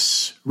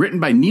Dangerous, written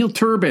by Neil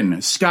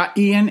Turbin, Scott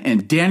Ian,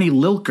 and Danny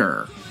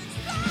Lilker.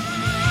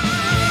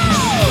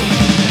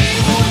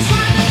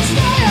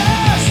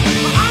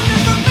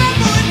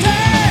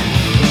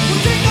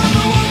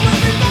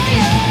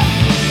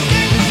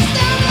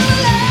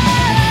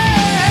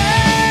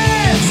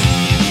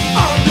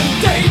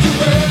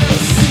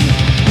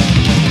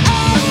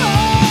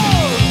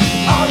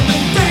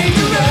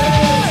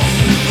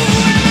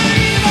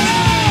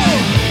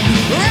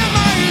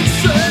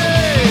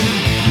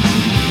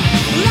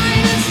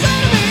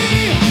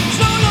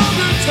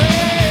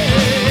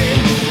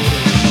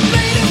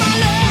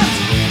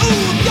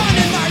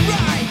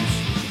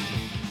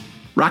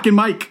 Rockin'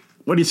 Mike,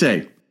 what do you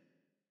say?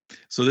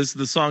 So this is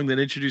the song that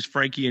introduced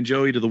Frankie and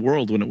Joey to the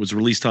world when it was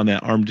released on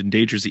that Armed and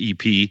Dangerous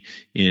EP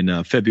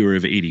in February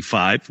of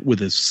 '85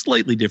 with a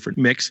slightly different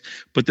mix.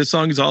 But this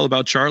song is all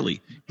about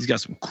Charlie. He's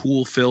got some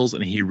cool fills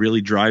and he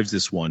really drives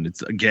this one.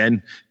 It's,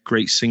 again,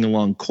 great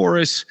sing-along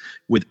chorus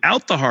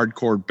without the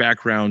hardcore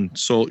background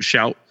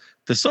shout.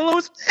 The solo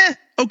is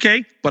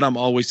okay, but I'm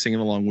always singing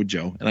along with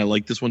Joe, and I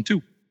like this one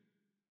too.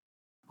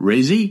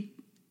 Razy?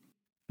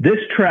 This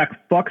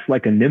track fucks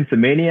like a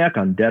nymphomaniac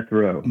on death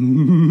row.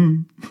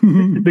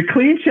 The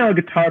clean channel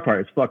guitar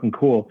part is fucking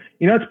cool.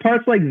 You know, it's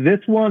parts like this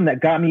one that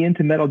got me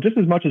into metal just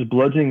as much as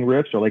bludgeoning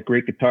riffs or like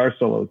great guitar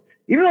solos.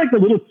 Even like the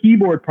little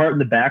keyboard part in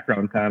the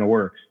background kind of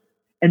works.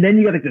 And then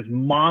you got like this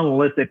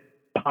monolithic,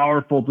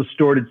 powerful,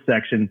 distorted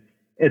section.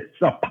 It's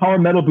a power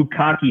metal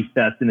bukkake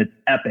fest and it's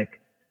epic.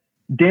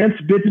 Dan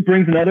Spitz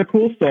brings another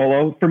cool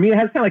solo. For me, it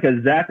has kind of like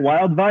a Zakk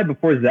Wylde vibe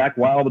before Zakk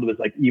Wylde was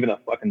like even a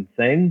fucking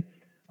thing.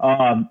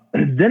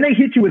 Then they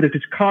hit you with a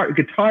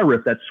guitar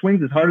riff that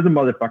swings as hard as a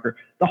motherfucker.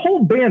 The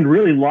whole band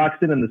really locks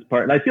in on this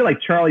part, and I feel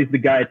like Charlie's the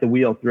guy at the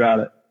wheel throughout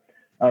it.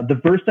 The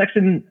verse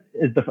section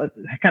is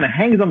kind of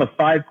hangs on the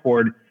 5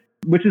 chord,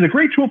 which is a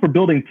great tool for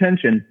building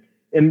tension.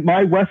 And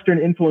my Western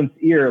influenced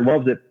ear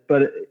loves it,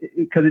 but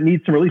because it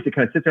needs some release, it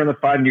kind of sits there on the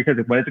 5, and you're kind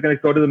of like, when is it going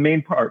to go to the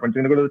main part? When is it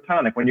going to go to the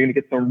tonic? When are you going to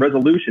get some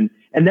resolution?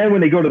 And then when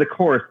they go to the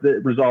chorus,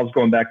 it resolves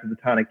going back to the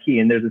tonic key,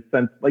 and there's a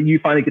sense like you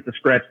finally get to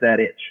scratch that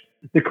itch.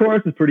 The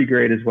chorus is pretty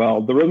great as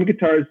well. The rhythm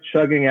guitar is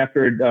chugging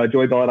after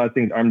Joey Belladonna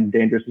sings Armed and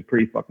Dangerous is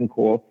pretty fucking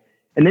cool.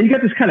 And then you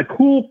got this kind of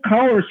cool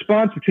counter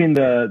response between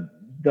the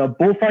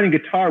bullfighting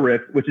guitar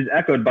riff, which is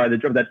echoed by the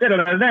drum. That's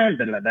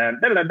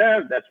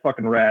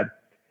fucking rad.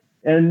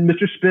 And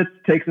Mr. Spitz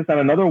takes us on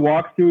another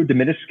walk through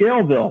Diminished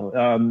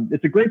Scaleville.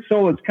 It's a great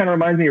solo. It kind of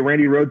reminds me of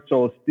Randy Rhoads'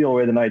 solo, Steal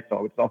Away the Night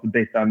solo, which is also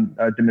based on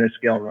Diminished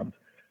Scale runs.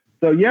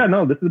 So yeah,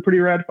 no, this is a pretty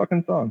rad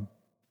fucking song.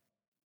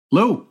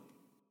 Lou.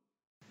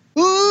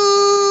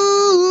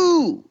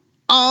 Ooh,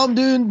 armed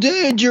and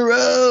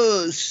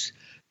dangerous.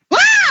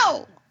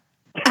 Wow!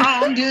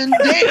 Armed and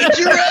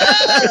dangerous.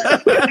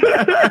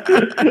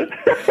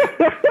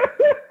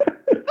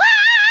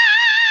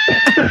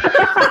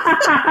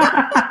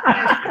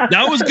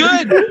 That was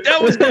good.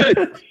 That was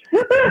good.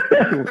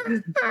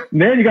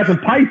 Man, you got some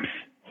pipes.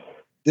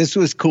 This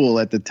was cool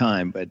at the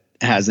time, but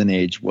hasn't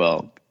aged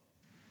well.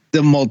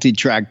 The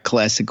multi-track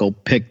classical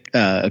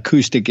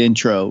acoustic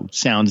intro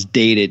sounds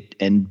dated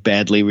and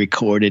badly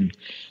recorded.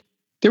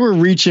 They were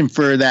reaching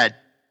for that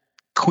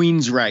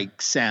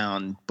Queensryche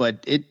sound,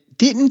 but it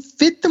didn't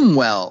fit them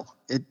well.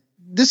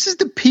 This is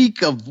the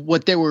peak of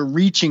what they were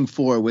reaching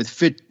for with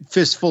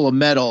Fistful of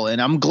Metal,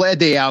 and I'm glad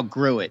they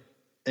outgrew it.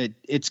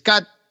 It's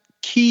got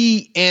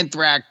key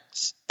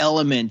Anthrax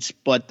elements,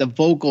 but the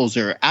vocals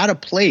are out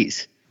of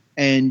place.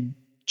 And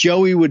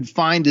Joey would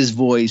find his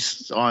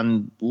voice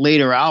on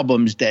later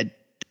albums that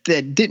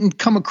didn't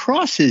come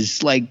across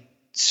as like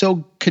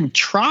so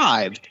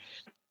contrived.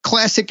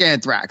 Classic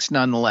Anthrax,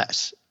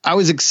 nonetheless. I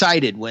was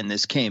excited when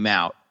this came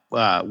out,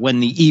 when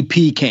the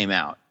EP came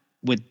out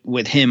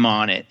with him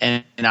on it,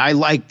 and I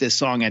liked this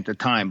song at the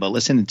time. But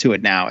listening to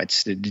it now,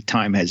 the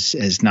time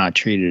has not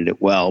treated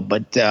it well.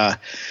 But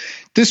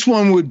this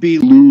one would be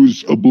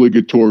Lou's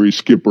obligatory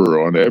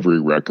skipper on every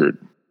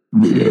record.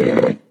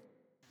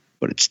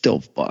 But it still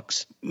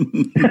fucks.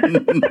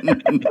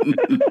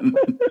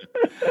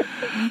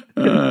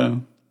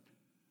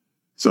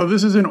 So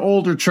this is an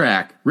older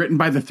track written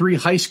by the 3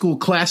 high school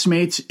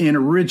classmates and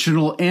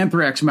original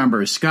Anthrax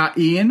members, Scott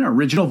Ian,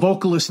 original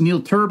vocalist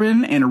Neil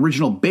Turbin, and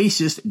original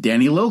bassist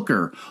Danny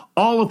Lilker,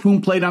 all of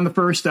whom played on the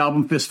first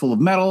album, Fistful of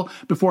Metal,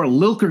 before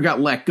Lilker got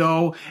let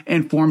go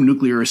and formed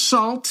Nuclear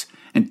Assault,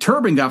 and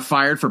Turbin got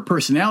fired for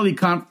personality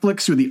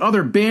conflicts with the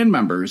other band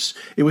members.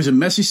 It was a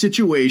messy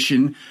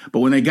situation,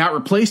 but when they got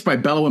replaced by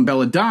Bello and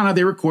Belladonna,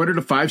 they recorded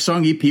a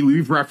 5-song EP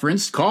we've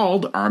referenced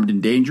called Armed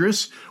and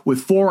Dangerous,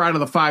 with 4 out of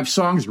the 5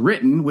 songs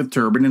written with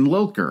Turbin and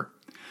Lilker.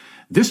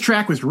 This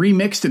track was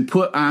remixed and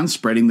put on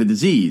Spreading the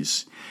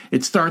Disease.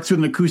 It starts with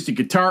an acoustic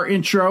guitar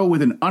intro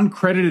with an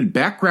uncredited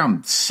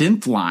background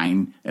synth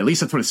line, at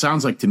least that's what it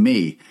sounds like to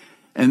me.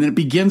 And then it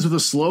begins with a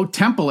slow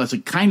tempo as a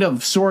kind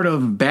of sort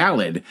of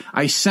ballad.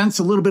 I sense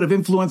a little bit of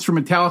influence from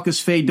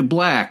Metallica's Fade to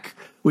Black,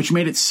 which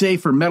made it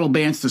safe for metal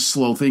bands to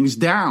slow things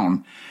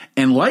down.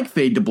 And like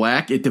Fade to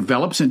Black, it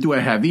develops into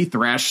a heavy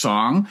thrash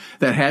song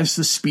that has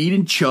the speed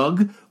and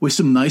chug with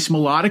some nice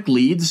melodic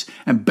leads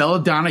and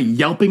Belladonna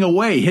yelping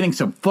away, hitting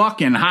some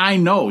fucking high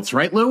notes.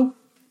 Right, Lou?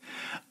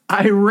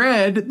 I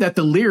read that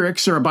the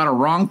lyrics are about a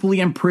wrongfully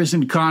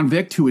imprisoned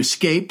convict who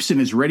escapes and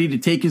is ready to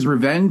take his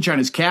revenge on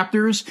his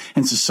captors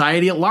and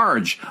society at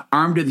large,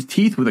 armed to the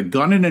teeth with a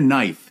gun and a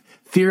knife,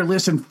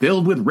 fearless and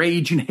filled with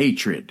rage and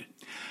hatred.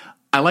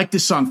 I like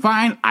this song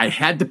fine. I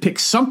had to pick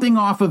something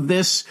off of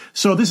this,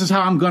 so this is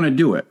how I'm going to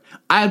do it.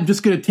 I'm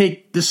just going to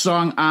take this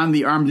song on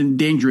the Armed and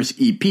Dangerous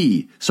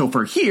EP. So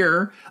for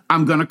here,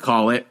 I'm going to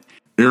call it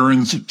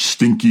Aaron's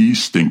Stinky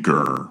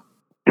Stinker.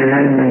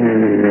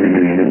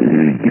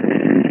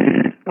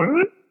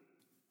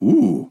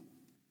 Ooh.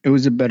 It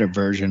was a better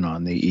version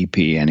on the EP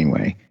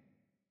anyway.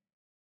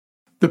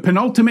 The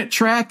penultimate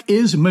track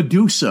is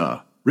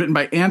Medusa, written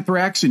by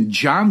Anthrax and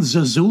John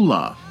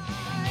Zazula.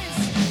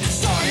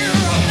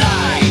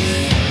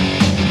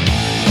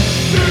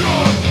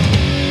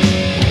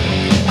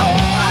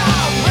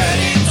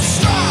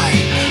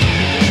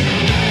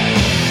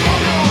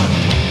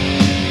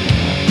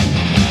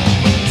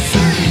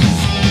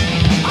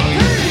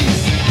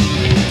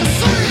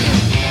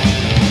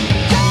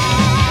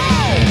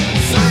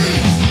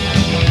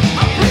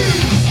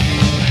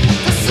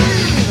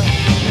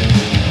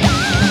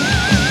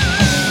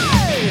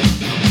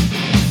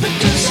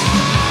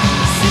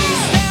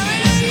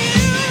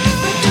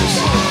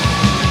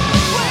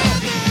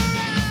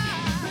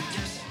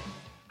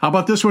 How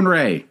about this one,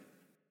 Ray?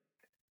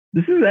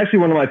 This is actually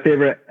one of my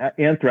favorite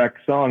Anthrax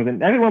songs,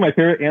 and actually one of my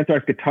favorite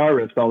Anthrax guitar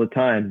riffs all the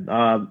time.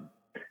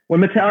 When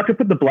Metallica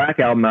put the Black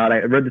Album out, I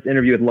read this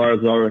interview with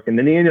Lars Ulrich, and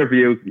in the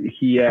interview,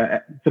 he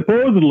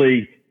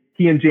supposedly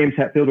he and James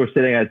Hetfield were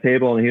sitting at a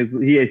table, and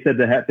he said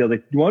to Hetfield,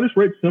 like, "Do you want to just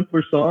write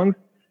simpler songs?"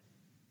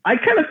 I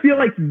kind of feel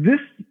like this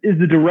is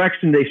the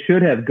direction they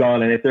should have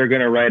gone in if they're going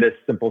to write a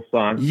simple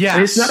song. Yes.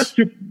 And it's not a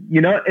super,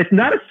 it's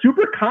not a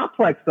super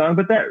complex song,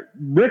 but that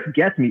riff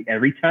gets me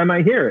every time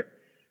I hear it.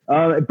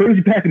 It brings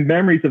you back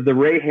memories of the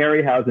Ray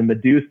Harryhausen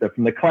Medusa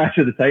from the Clash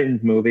of the Titans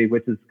movie,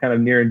 which is kind of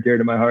near and dear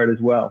to my heart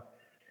as well.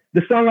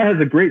 The song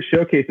has a great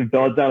showcase of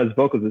Belladonna's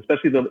vocals,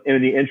 especially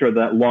in the intro,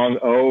 that long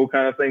O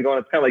kind of thing going.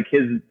 It's kind of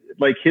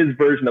like his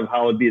version of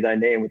 "Hallowed Be Thy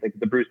Name" with like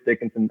the Bruce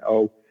Dickinson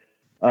O.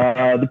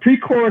 The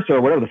pre-chorus, or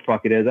whatever the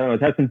fuck it is, I don't know,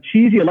 it has some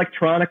cheesy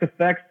electronic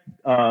effects,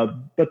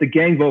 but the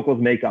gang vocals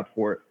make up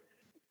for it.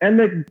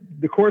 And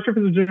the chorus riff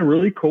is just a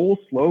really cool,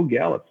 slow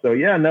gallop. So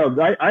yeah, no,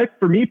 I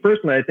for me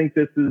personally, I think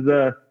this is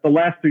the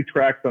last 3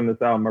 tracks on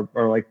this album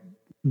are like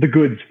the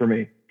goods for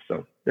me.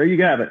 So there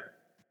you have it.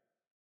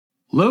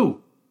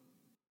 Lou.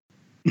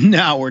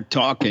 Now we're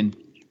talking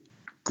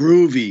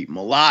groovy,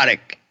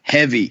 melodic,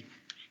 heavy,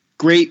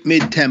 great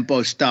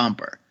mid-tempo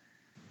stomper.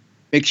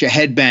 Makes your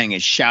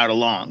headbangers shout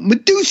along.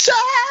 Medusa!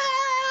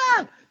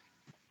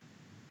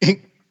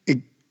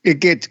 It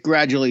gets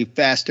gradually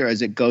faster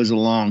as it goes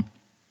along.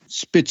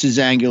 Spitz's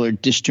angular,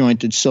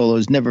 disjointed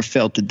solos never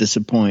failed to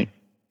disappoint.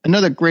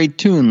 Another great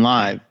tune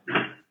live.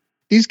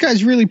 These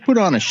guys really put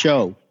on a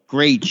show.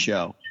 Great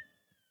show.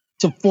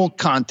 It's a full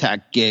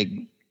contact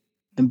gig.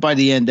 And by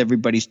the end,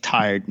 everybody's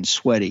tired and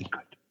sweaty.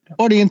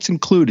 Audience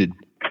included.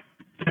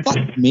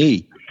 Fuck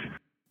me.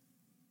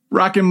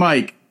 Rockin'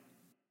 Mike.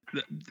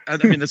 I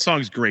mean, the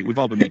song's great. We've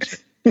all been mixing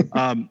it.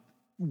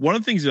 One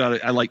of the things that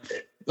I like,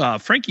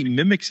 Frankie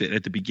mimics it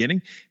at the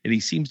beginning, and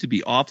he seems to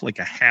be off like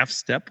a half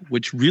step,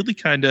 which really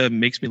kind of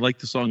makes me like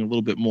the song a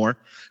little bit more.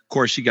 Of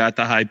course, you got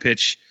the high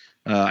pitch.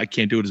 I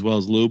can't do it as well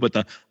as Lou, but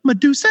the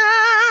Medusa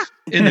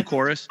in the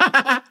chorus.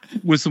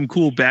 with some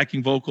cool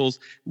backing vocals.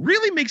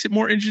 Really makes it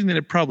more interesting than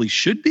it probably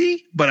should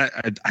be. But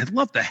I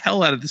love the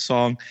hell out of the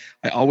song.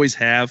 I always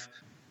have.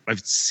 I've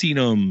seen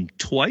them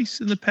twice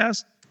in the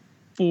past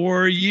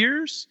 4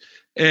 years.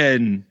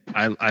 And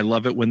I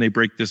love it when they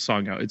break this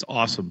song out. It's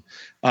awesome.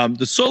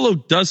 The solo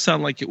does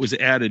sound like it was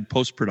added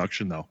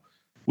post-production, though,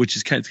 which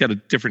is it's got a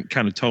different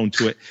kind of tone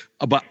to it.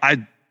 But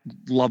I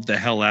love the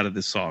hell out of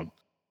this song.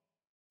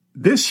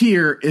 This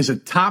here is a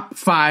top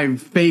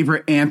 5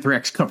 favorite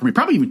Anthrax cut for me,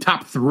 probably even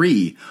top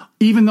 3,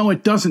 even though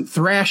it doesn't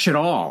thrash at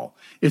all.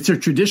 It's a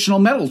traditional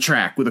metal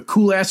track with a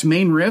cool-ass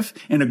main riff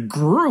and a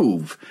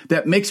groove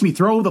that makes me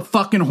throw the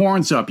fucking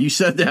horns up. You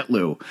said that,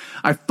 Lou.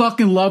 I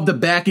fucking love the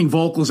backing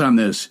vocals on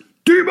this.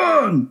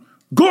 Demon!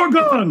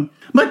 Gorgon!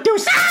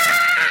 Medusa!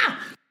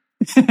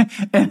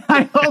 And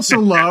I also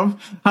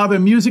love how the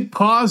music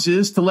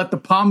pauses to let the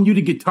palm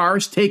muted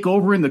guitars take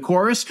over in the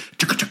chorus.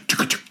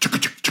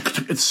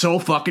 It's so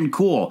fucking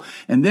cool.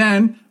 And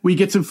then we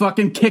get some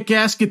fucking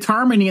kick-ass guitar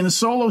harmony in the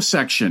solo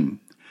section.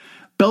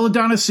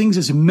 Belladonna sings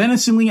as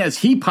menacingly as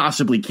he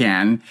possibly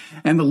can,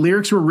 and the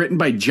lyrics were written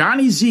by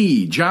Johnny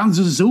Z, John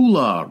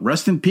Zazula,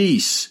 rest in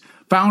peace,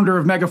 founder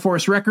of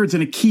Megaforce Records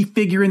and a key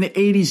figure in the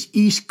 80s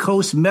East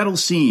Coast metal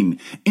scene,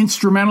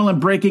 instrumental in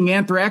breaking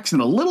Anthrax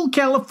and a little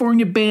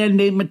California band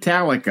named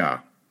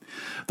Metallica.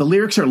 The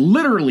lyrics are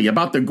literally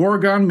about the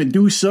Gorgon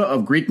Medusa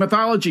of Greek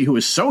mythology, who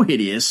is so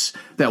hideous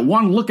that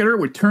one look at her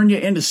would turn you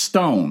into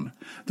stone.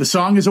 The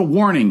song is a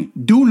warning.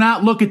 Do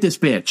not look at this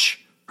bitch.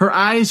 Her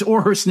eyes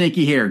or her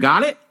snaky hair.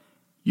 Got it?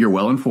 You're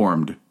well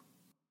informed.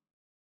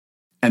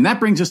 And that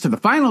brings us to the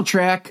final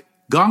track,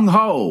 Gung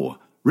Ho,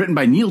 written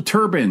by Neil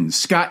Turbin,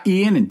 Scott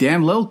Ian, and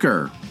Dan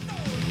Lilker.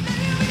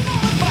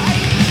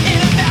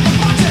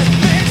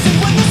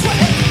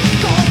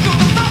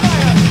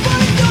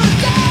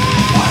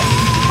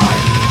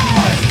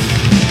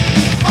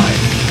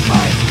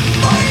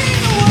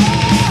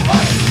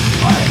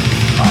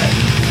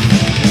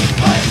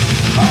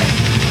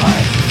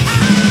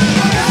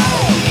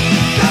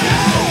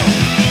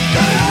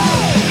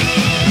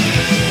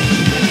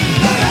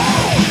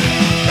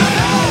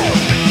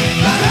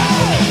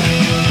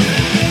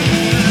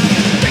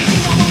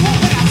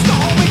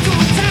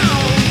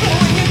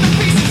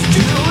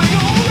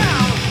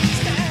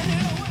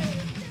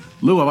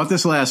 Lou, how about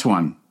this last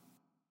one?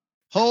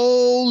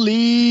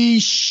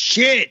 Holy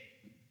shit.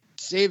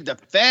 Save the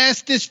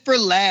fastest for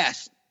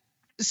last.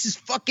 This is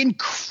fucking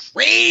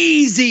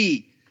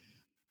crazy.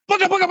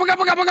 Charlie's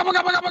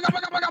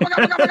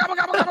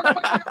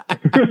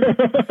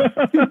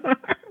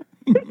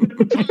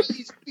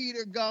feet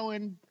are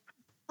going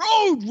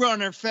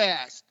roadrunner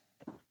fast.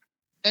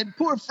 And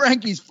poor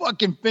Frankie's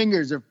fucking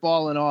fingers are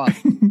falling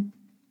off.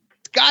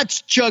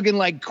 Scott's chugging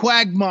like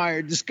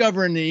Quagmire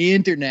discovering the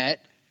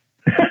internet.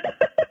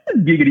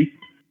 Giggity.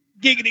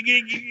 Giggity,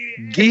 giggity.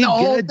 And the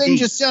whole thing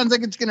just sounds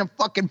like it's going to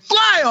fucking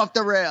fly off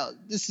the rails.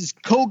 This is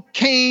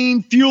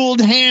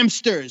cocaine-fueled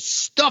hamsters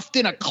stuffed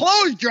in a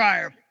clothes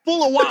dryer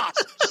full of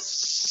wasps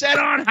set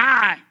on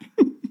high.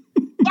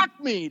 Fuck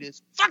me,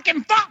 this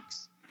fucking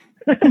fucks.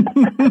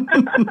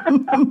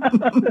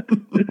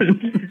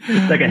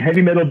 Like a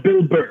heavy metal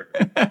Bill Burr.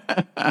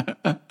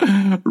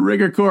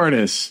 Rigor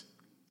Cordis.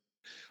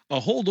 A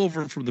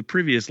holdover from the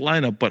previous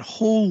lineup, but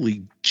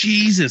holy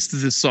Jesus,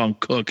 does this song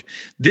cook.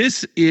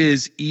 This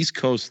is East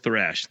Coast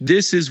thrash.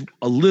 This is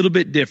a little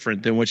bit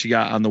different than what you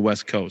got on the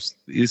West Coast.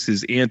 This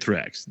is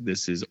Anthrax.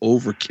 This is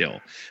overkill.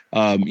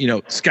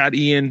 Scott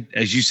Ian,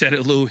 as you said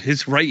it, Lou,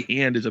 his right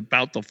hand is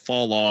about to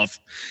fall off.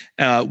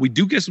 We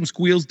do get some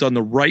squeals done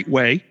the right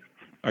way.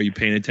 Are you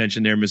paying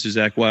attention there, Mr.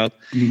 Zach Wild?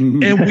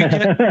 And we get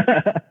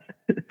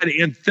an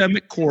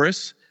anthemic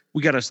chorus.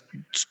 We got a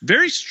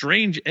very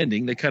strange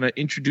ending that kind of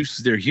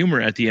introduces their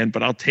humor at the end,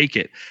 but I'll take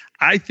it.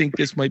 I think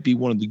this might be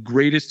one of the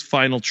greatest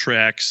final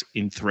tracks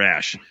in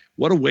thrash.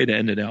 What a way to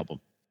end an album.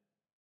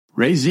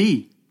 Ray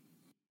Z.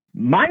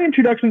 My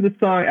introduction to the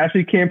song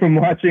actually came from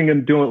watching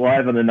him do it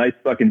live on the nice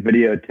fucking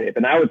videotape,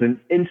 and I was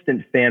an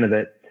instant fan of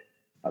it.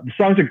 The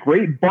song's a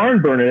great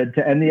barn burner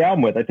to end the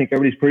album with. I think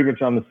everybody's pretty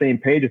much on the same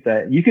page with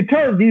that. You could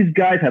tell these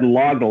guys had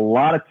logged a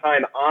lot of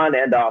time on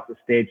and off the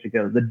stage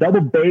together. The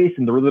double bass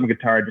and the rhythm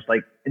guitar, just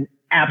like an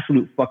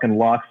absolute fucking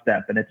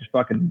lockstep, and it just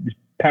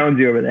pounds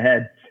you over the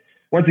head.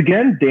 Once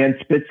again, Dan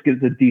Spitz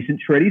gives a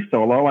decent shreddy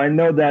solo. I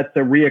know that's a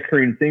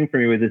reoccurring thing for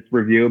me with this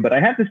review, but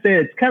I have to say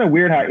it's kind of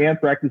weird how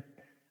Anthrax is.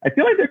 I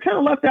feel like they're kind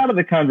of left out of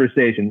the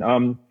conversation.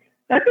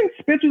 I think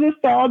Spitz is a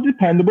solid,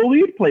 dependable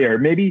lead player.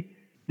 Maybe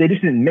they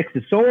just didn't mix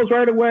the solos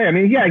right away. I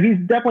mean, yeah, he's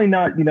definitely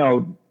not,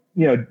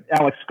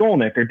 Alex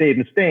Skolnick or Dave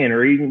Mustaine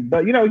or even,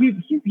 but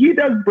he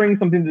does bring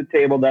something to the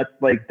table that's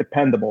like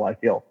dependable, I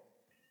feel.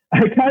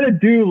 I kind of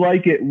do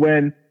like it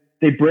when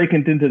they break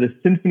into the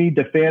Symphony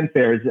de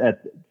Fanfares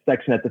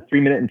section at the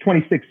 3-minute and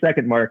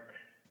 26-second mark,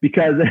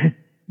 because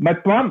my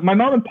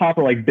mom and pop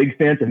are like big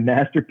fans of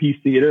Masterpiece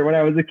Theater when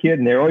I was a kid,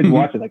 and they're always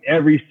watching like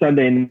every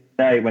Sunday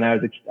night when I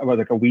was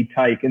like a wee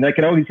tyke, and I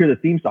could always hear the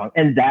theme song,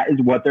 and that is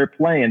what they're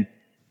playing.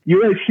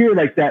 You always hear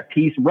like that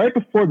piece right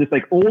before this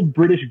like old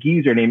British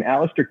geezer named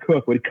Alistair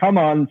Cook would come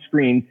on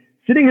screen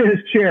sitting in his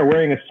chair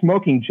wearing a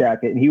smoking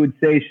jacket, and he would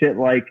say shit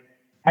like,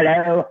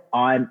 "Hello,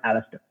 I'm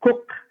Alistair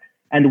Cook,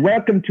 and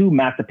welcome to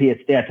Masterpiece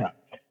Theatre.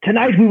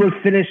 Tonight we will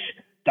finish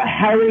the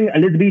harrowing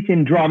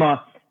Elizabethan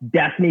drama,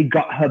 Daphne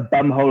Got Her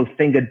Bumhole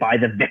Fingered by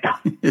the Vicar."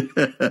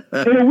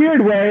 In a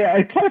weird way,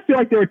 I kind of feel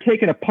like they were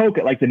taking a poke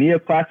at like the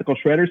neoclassical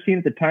shredder scene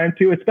at the time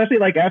too, especially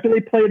like after they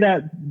play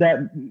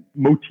that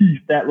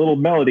motif, that little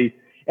melody,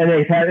 and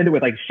they had it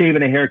with like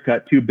shaving a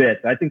haircut 2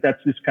 bits. I think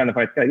that's just kind of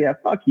like, yeah,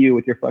 fuck you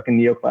with your fucking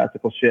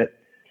neoclassical shit.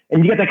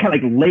 And you get that kind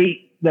of like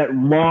late, that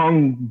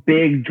long,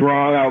 big,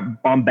 drawn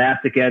out,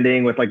 bombastic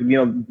ending with like,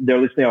 they're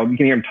listening, you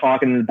can hear them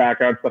talking in the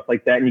background, stuff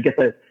like that. And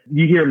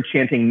you hear them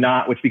chanting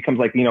 "not," which becomes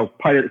like,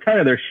 kind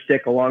of their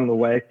shtick along the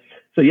way.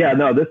 So yeah,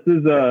 no, this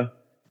is a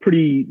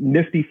pretty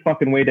nifty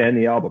fucking way to end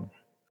the album.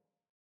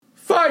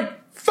 Fight,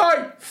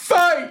 fight,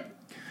 fight,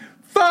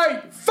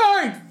 fight,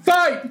 fight,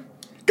 fight.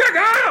 Get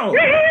out!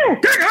 Get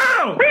out! Get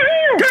out! Get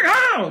out! Get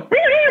out!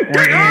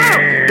 Get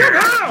out!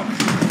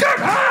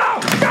 Get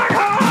out!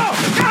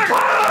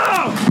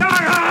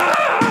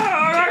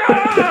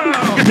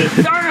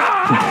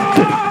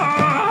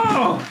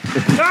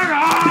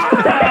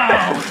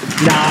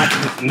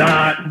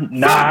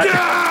 Not.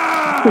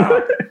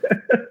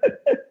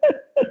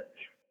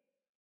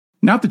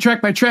 Now that the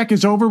track by track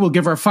is over, we'll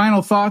give our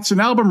final thoughts and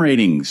album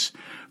ratings.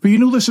 For you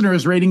new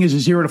listeners, rating is a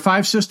 0 to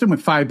 5 system,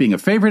 with 5 being a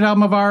favorite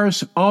album of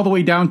ours, all the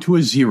way down to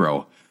a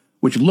 0,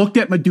 which looked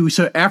at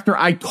Medusa after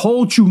I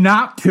told you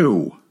not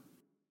to.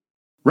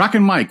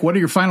 Rockin' Mike, what are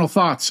your final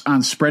thoughts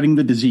on Spreading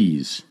the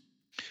Disease?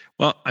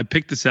 Well, I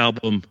picked this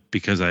album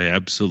because I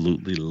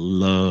absolutely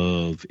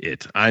love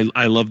it. I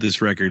love this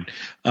record.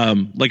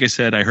 Like I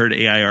said, I heard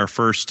AIR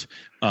first,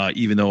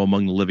 even though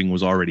Among the Living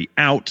was already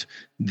out.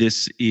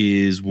 This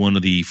is one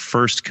of the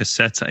first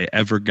cassettes I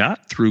ever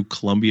got through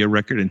Columbia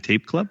Record and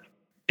Tape Club.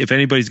 If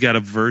anybody's got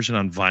a version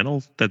on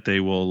vinyl that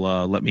they will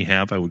let me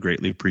have, I would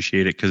greatly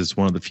appreciate it, because it's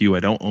one of the few I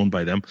don't own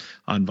by them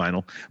on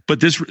vinyl. But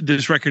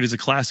this record is a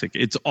classic.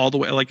 It's all the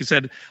way, like I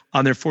said,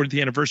 on their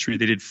 40th anniversary,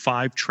 they did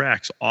 5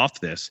 tracks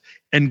off this,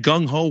 and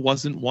Gung Ho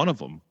wasn't one of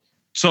them.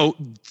 So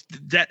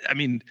that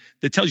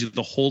tells you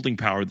the holding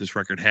power this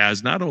record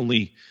has, not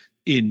only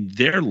in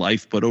their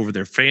life, but over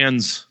their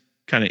fans'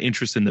 kind of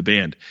interest in the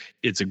band.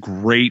 It's a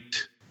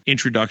great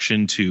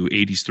introduction to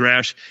 80s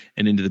thrash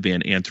and into the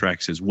band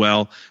Anthrax as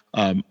well.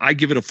 I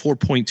give it a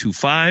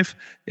 4.25,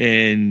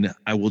 and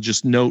I will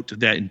just note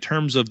that in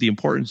terms of the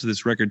importance of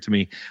this record to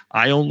me,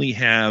 I only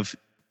have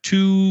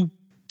 2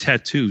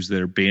 tattoos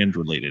that are band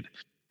related.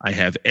 I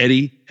have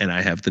Eddie and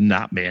I have the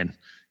Knot Man,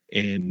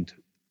 and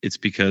it's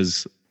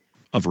because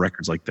of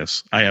records like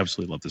this. I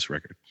absolutely love this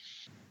record.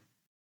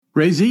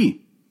 Ray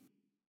Z.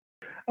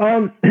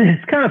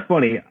 It's kind of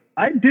funny.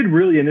 I did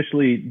really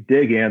initially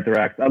dig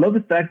Anthrax. I love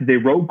the fact that they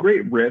wrote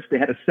great riffs. They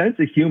had a sense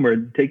of humor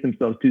to take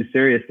themselves too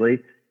seriously.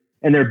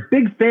 And they're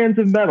big fans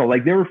of metal.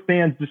 Like, they were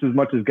fans just as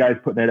much as guys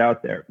putting it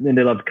out there. And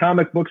they loved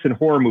comic books and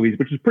horror movies,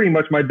 which was pretty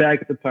much my bag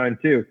at the time,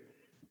 too.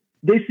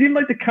 They seemed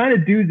like the kind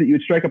of dudes that you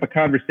would strike up a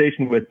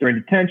conversation with during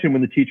detention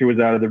when the teacher was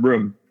out of the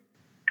room.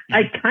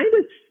 I kind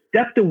of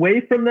stepped away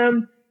from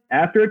them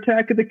after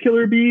Attack of the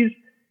Killer Bees.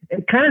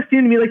 It kind of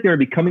seemed to me like they were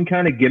becoming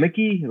kind of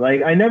gimmicky.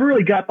 Like, I never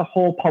really got the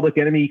whole Public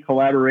Enemy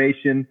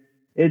collaboration.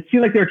 It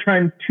seemed like they were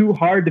trying too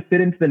hard to fit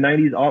into the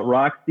 90s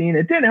alt-rock scene.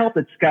 It didn't help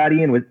that Scott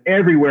Ian was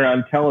everywhere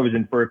on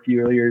television for a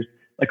few years,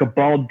 like a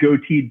bald,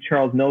 goateed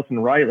Charles Nelson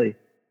Riley.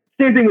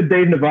 Same thing with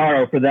Dave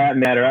Navarro, for that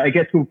matter. I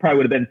guess who probably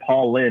would have been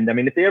Paul Lynde. I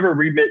mean, if they ever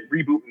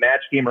reboot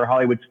Match Game or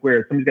Hollywood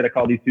Square, somebody's got to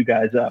call these 2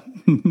 guys up.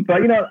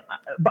 But,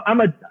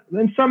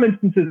 in some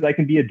instances, I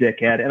can be a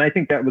dickhead. And I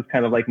think that was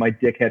kind of like my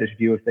dickheadish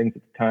view of things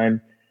at the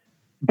time.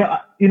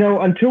 But,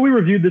 until we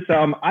reviewed this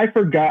album, I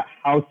forgot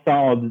how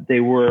solid they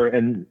were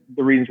and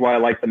the reasons why I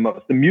liked them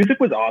most. The music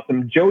was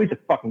awesome. Joey's a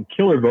fucking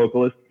killer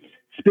vocalist.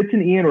 Spitz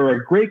and Ian are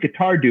a great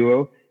guitar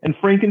duo. And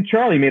Frank and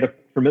Charlie made a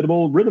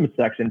formidable rhythm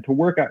section to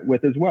work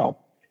with as well.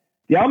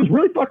 The album's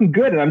really fucking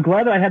good, and I'm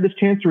glad that I had this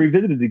chance to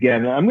revisit it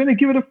again. I'm going to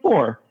give it a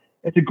 4.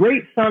 It's a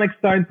great sonic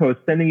signpost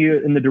sending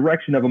you in the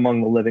direction of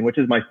Among the Living, which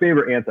is my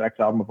favorite Anthrax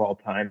album of all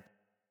time.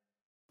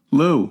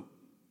 Lou.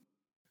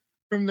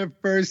 From the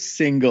first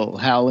single,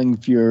 Howling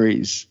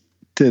Furies,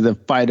 to the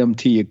Fight 'Em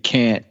Till You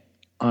Can't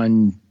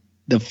on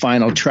the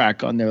final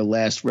track on their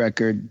last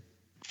record,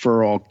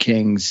 For All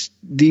Kings,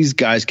 these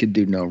guys could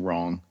do no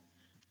wrong.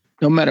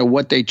 No matter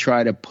what they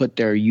try to put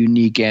their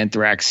unique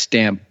Anthrax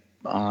stamp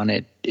on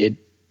it,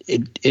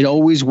 it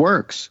always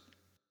works.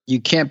 You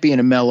can't be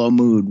in a mellow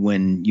mood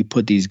when you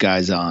put these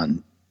guys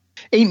on.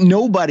 Ain't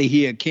nobody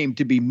here came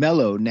to be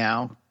mellow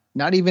now,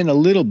 not even a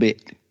little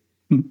bit.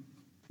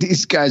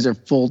 These guys are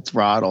full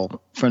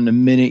throttle from the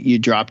minute you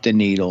drop the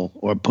needle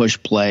or push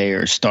play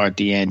or start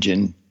the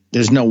engine.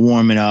 There's no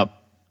warming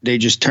up. They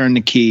just turn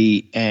the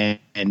key and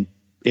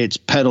it's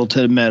pedal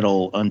to the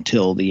metal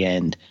until the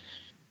end.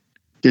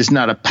 There's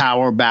not a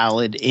power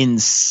ballad in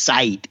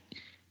sight.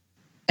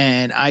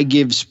 And I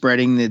give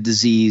Spreading the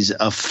Disease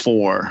a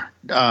 4,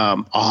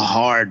 a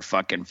hard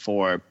fucking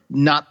 4.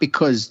 Not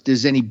because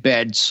there's any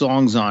bad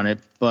songs on it,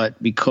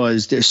 but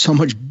because there's so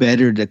much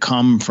better to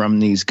come from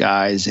these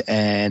guys,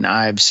 and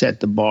I've set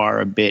the bar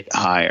a bit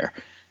higher.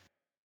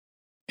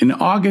 In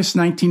August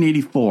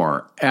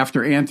 1984,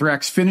 after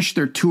Anthrax finished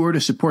their tour to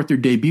support their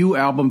debut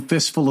album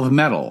Fistful of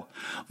Metal,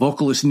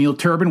 vocalist Neil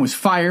Turbin was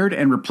fired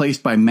and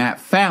replaced by Matt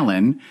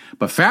Fallon,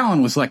 but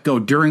Fallon was let go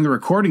during the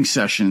recording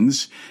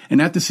sessions,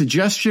 and at the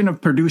suggestion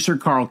of producer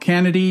Carl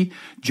Kennedy,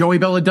 Joey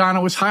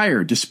Belladonna was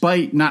hired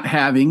despite not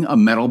having a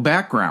metal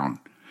background.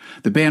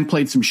 The band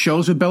played some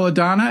shows with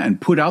Belladonna and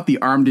put out the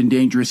Armed and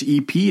Dangerous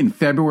EP in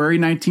February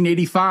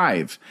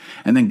 1985,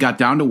 and then got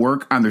down to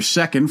work on their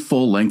second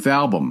full-length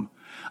album.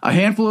 A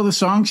handful of the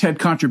songs had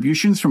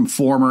contributions from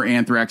former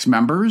Anthrax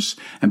members,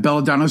 and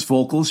Belladonna's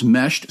vocals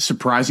meshed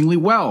surprisingly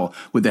well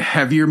with the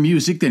heavier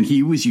music than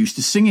he was used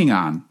to singing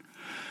on.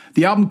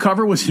 The album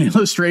cover was an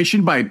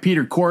illustration by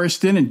Peter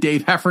Corriston and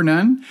Dave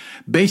Heffernan,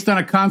 based on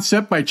a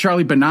concept by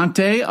Charlie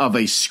Benante of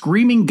a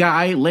screaming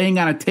guy laying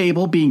on a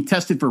table being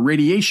tested for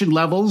radiation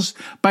levels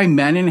by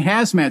men in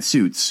hazmat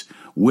suits,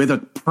 with a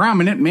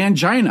prominent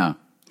mangina.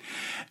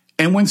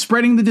 And when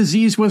Spreading the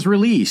Disease was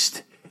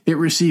released, it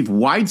received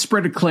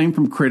widespread acclaim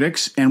from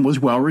critics and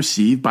was well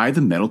received by the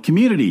metal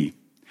community.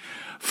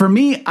 For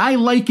me, I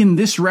liken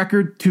this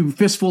record to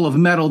Fistful of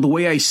Metal the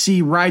way I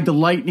see Ride the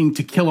Lightning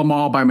to Kill 'Em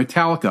All by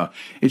Metallica.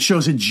 It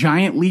shows a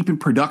giant leap in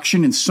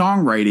production and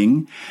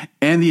songwriting,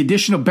 and the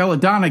addition of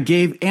Belladonna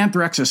gave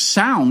Anthrax a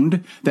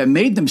sound that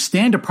made them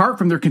stand apart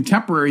from their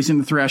contemporaries in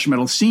the thrash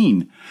metal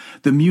scene.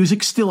 The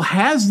music still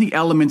has the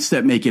elements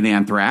that make it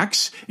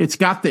Anthrax. It's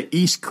got the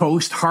East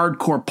Coast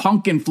hardcore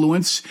punk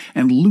influence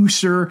and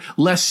looser,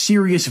 less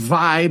serious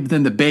vibe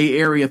than the Bay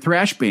Area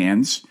thrash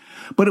bands,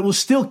 but it will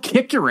still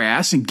kick your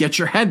ass and get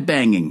your head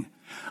banging.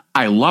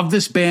 I love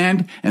this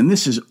band, and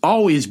this has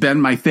always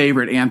been my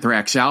favorite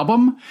Anthrax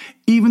album.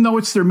 Even though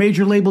it's their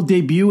major label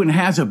debut and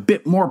has a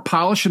bit more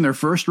polish than their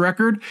first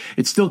record,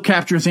 it still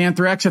captures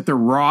Anthrax at their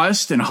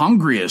rawest and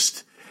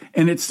hungriest.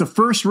 And it's the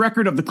first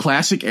record of the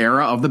classic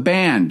era of the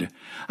band.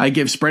 I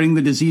give Spreading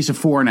the Disease a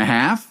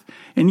 4.5.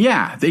 And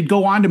yeah, they'd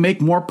go on to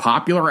make more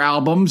popular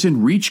albums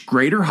and reach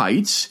greater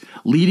heights,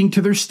 leading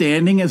to their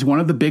standing as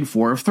one of the big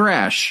four of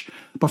thrash.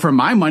 But for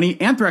my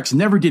money, Anthrax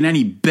never did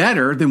any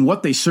better than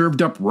what they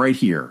served up right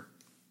here.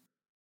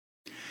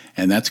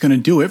 And that's going to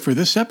do it for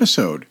this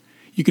episode.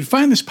 You can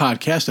find this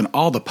podcast on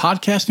all the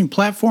podcasting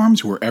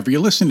platforms wherever you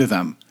listen to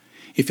them.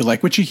 If you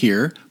like what you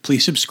hear,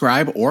 please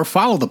subscribe or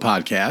follow the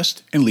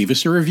podcast and leave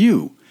us a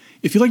review.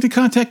 If you'd like to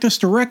contact us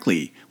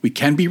directly, we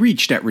can be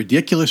reached at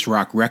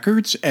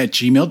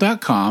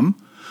ridiculousrockrecords@gmail.com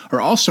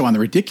or also on the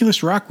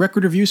Ridiculous Rock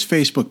Record Reviews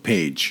Facebook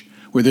page,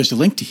 where there's a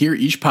link to hear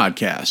each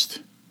podcast.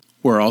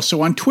 We're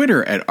also on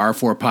Twitter at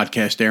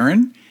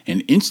R4PodcastAaron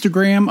and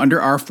Instagram under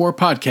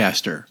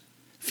R4Podcaster.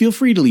 Feel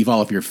free to leave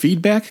all of your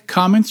feedback,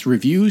 comments,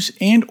 reviews,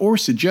 and or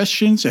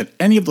suggestions at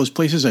any of those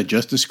places I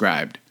just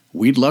described.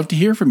 We'd love to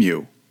hear from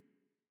you.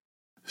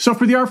 So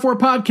for the R4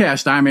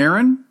 Podcast, I'm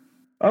Aaron.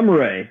 I'm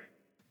Ray.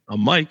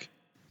 I'm Mike.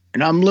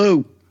 And I'm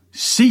Lou.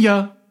 See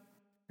ya.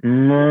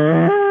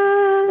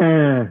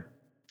 Mm.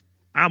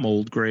 I'm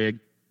old Greg.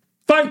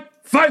 Fight,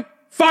 fight,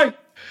 fight.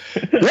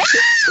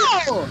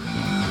 Wow!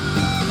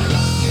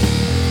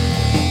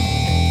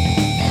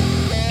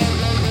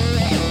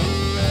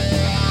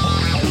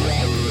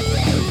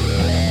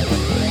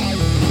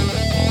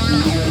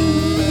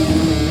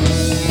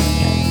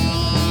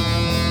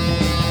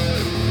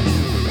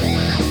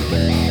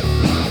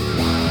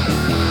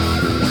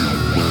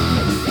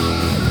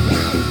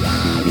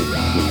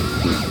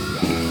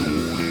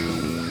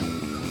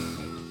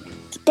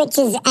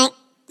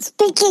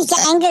 Spitch's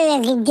anger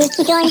of the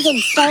disjointed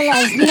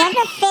solos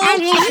never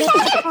failed me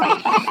before.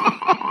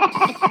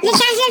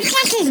 Because of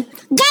Texas.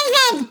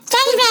 David!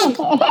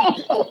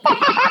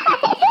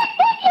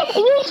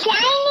 You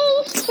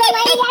shiny? So I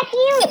left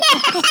you?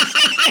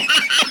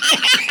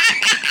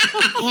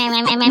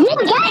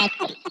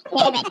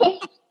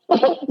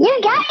 You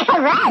got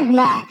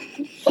charisma.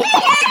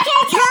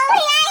 Dr.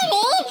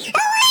 Toliani?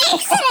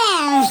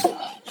 Excellent!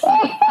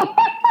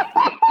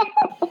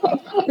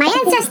 My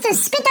ancestors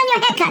spit on your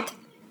haircut.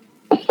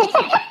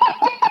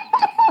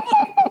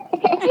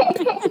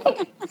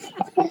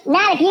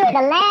 Not if you were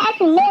the last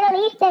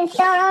Middle Eastern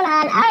stone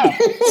on earth.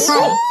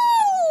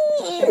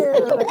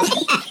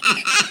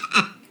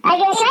 I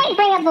guess I can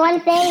bring up one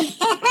thing.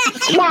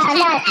 No. It's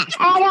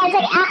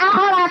like, I'll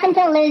hold off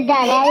until Lou's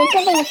done. It's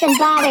something that's been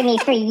bothering me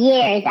for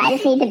years. I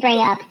just need to bring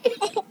up.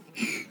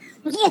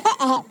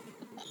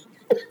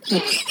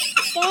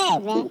 Yeah,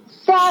 man.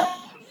 So,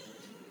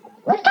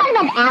 let's talk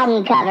about the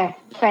album cover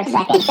for a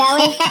second, shall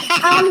we?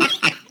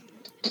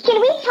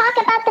 Can we talk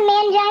about the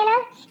mangina?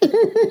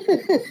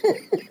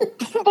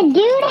 The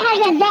dude has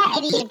a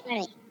badge.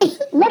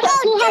 Look,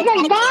 he has a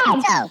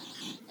badge.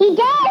 He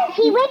does.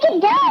 He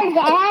wicked does. And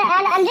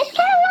I'm just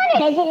kind of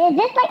wondering, is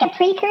this like a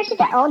precursor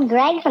to old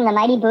Greg from the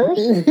Mighty Boosh?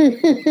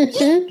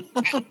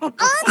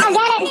 I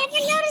never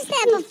noticed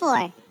that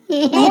before.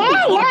 Yeah,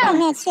 no.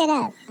 That shit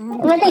up.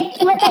 What disease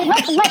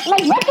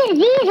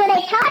were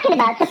they talking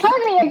about?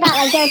 Supposedly it was about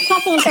like they were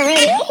testing for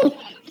radiation.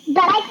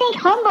 But I think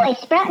Homeboy's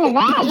sprouting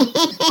his eggs.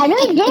 I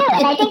really do,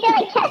 and I think they're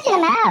like testing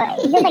him out,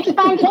 just like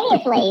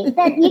spontaneously.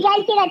 So you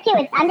guys do that too.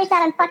 I'm just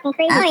not on fucking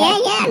crazy. Oh,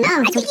 yeah,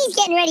 no. I think he's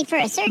getting ready for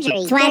a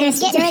surgery. That's why they're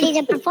getting ready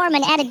to perform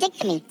an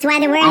addictomy. That's why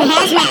they're wearing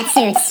hazmat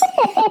suits.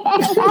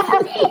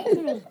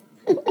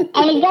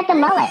 And he's got the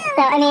mullet,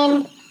 so I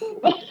mean...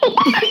 Look at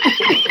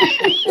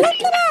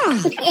that.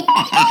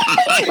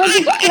 Would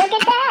you just look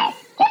at that?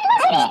 I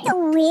got the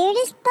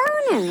weirdest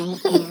boner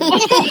right now.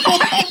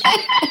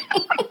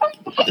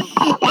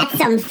 That's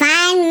some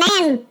fine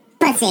man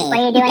pussy. What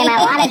are you doing in my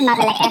water's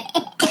mother liquor?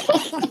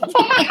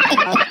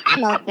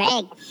 Hello,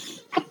 Greg.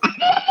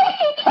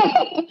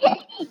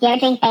 Do you ever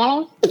drink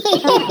Fanny? This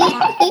is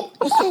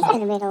going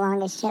to be the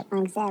longest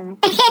chipmunks ever.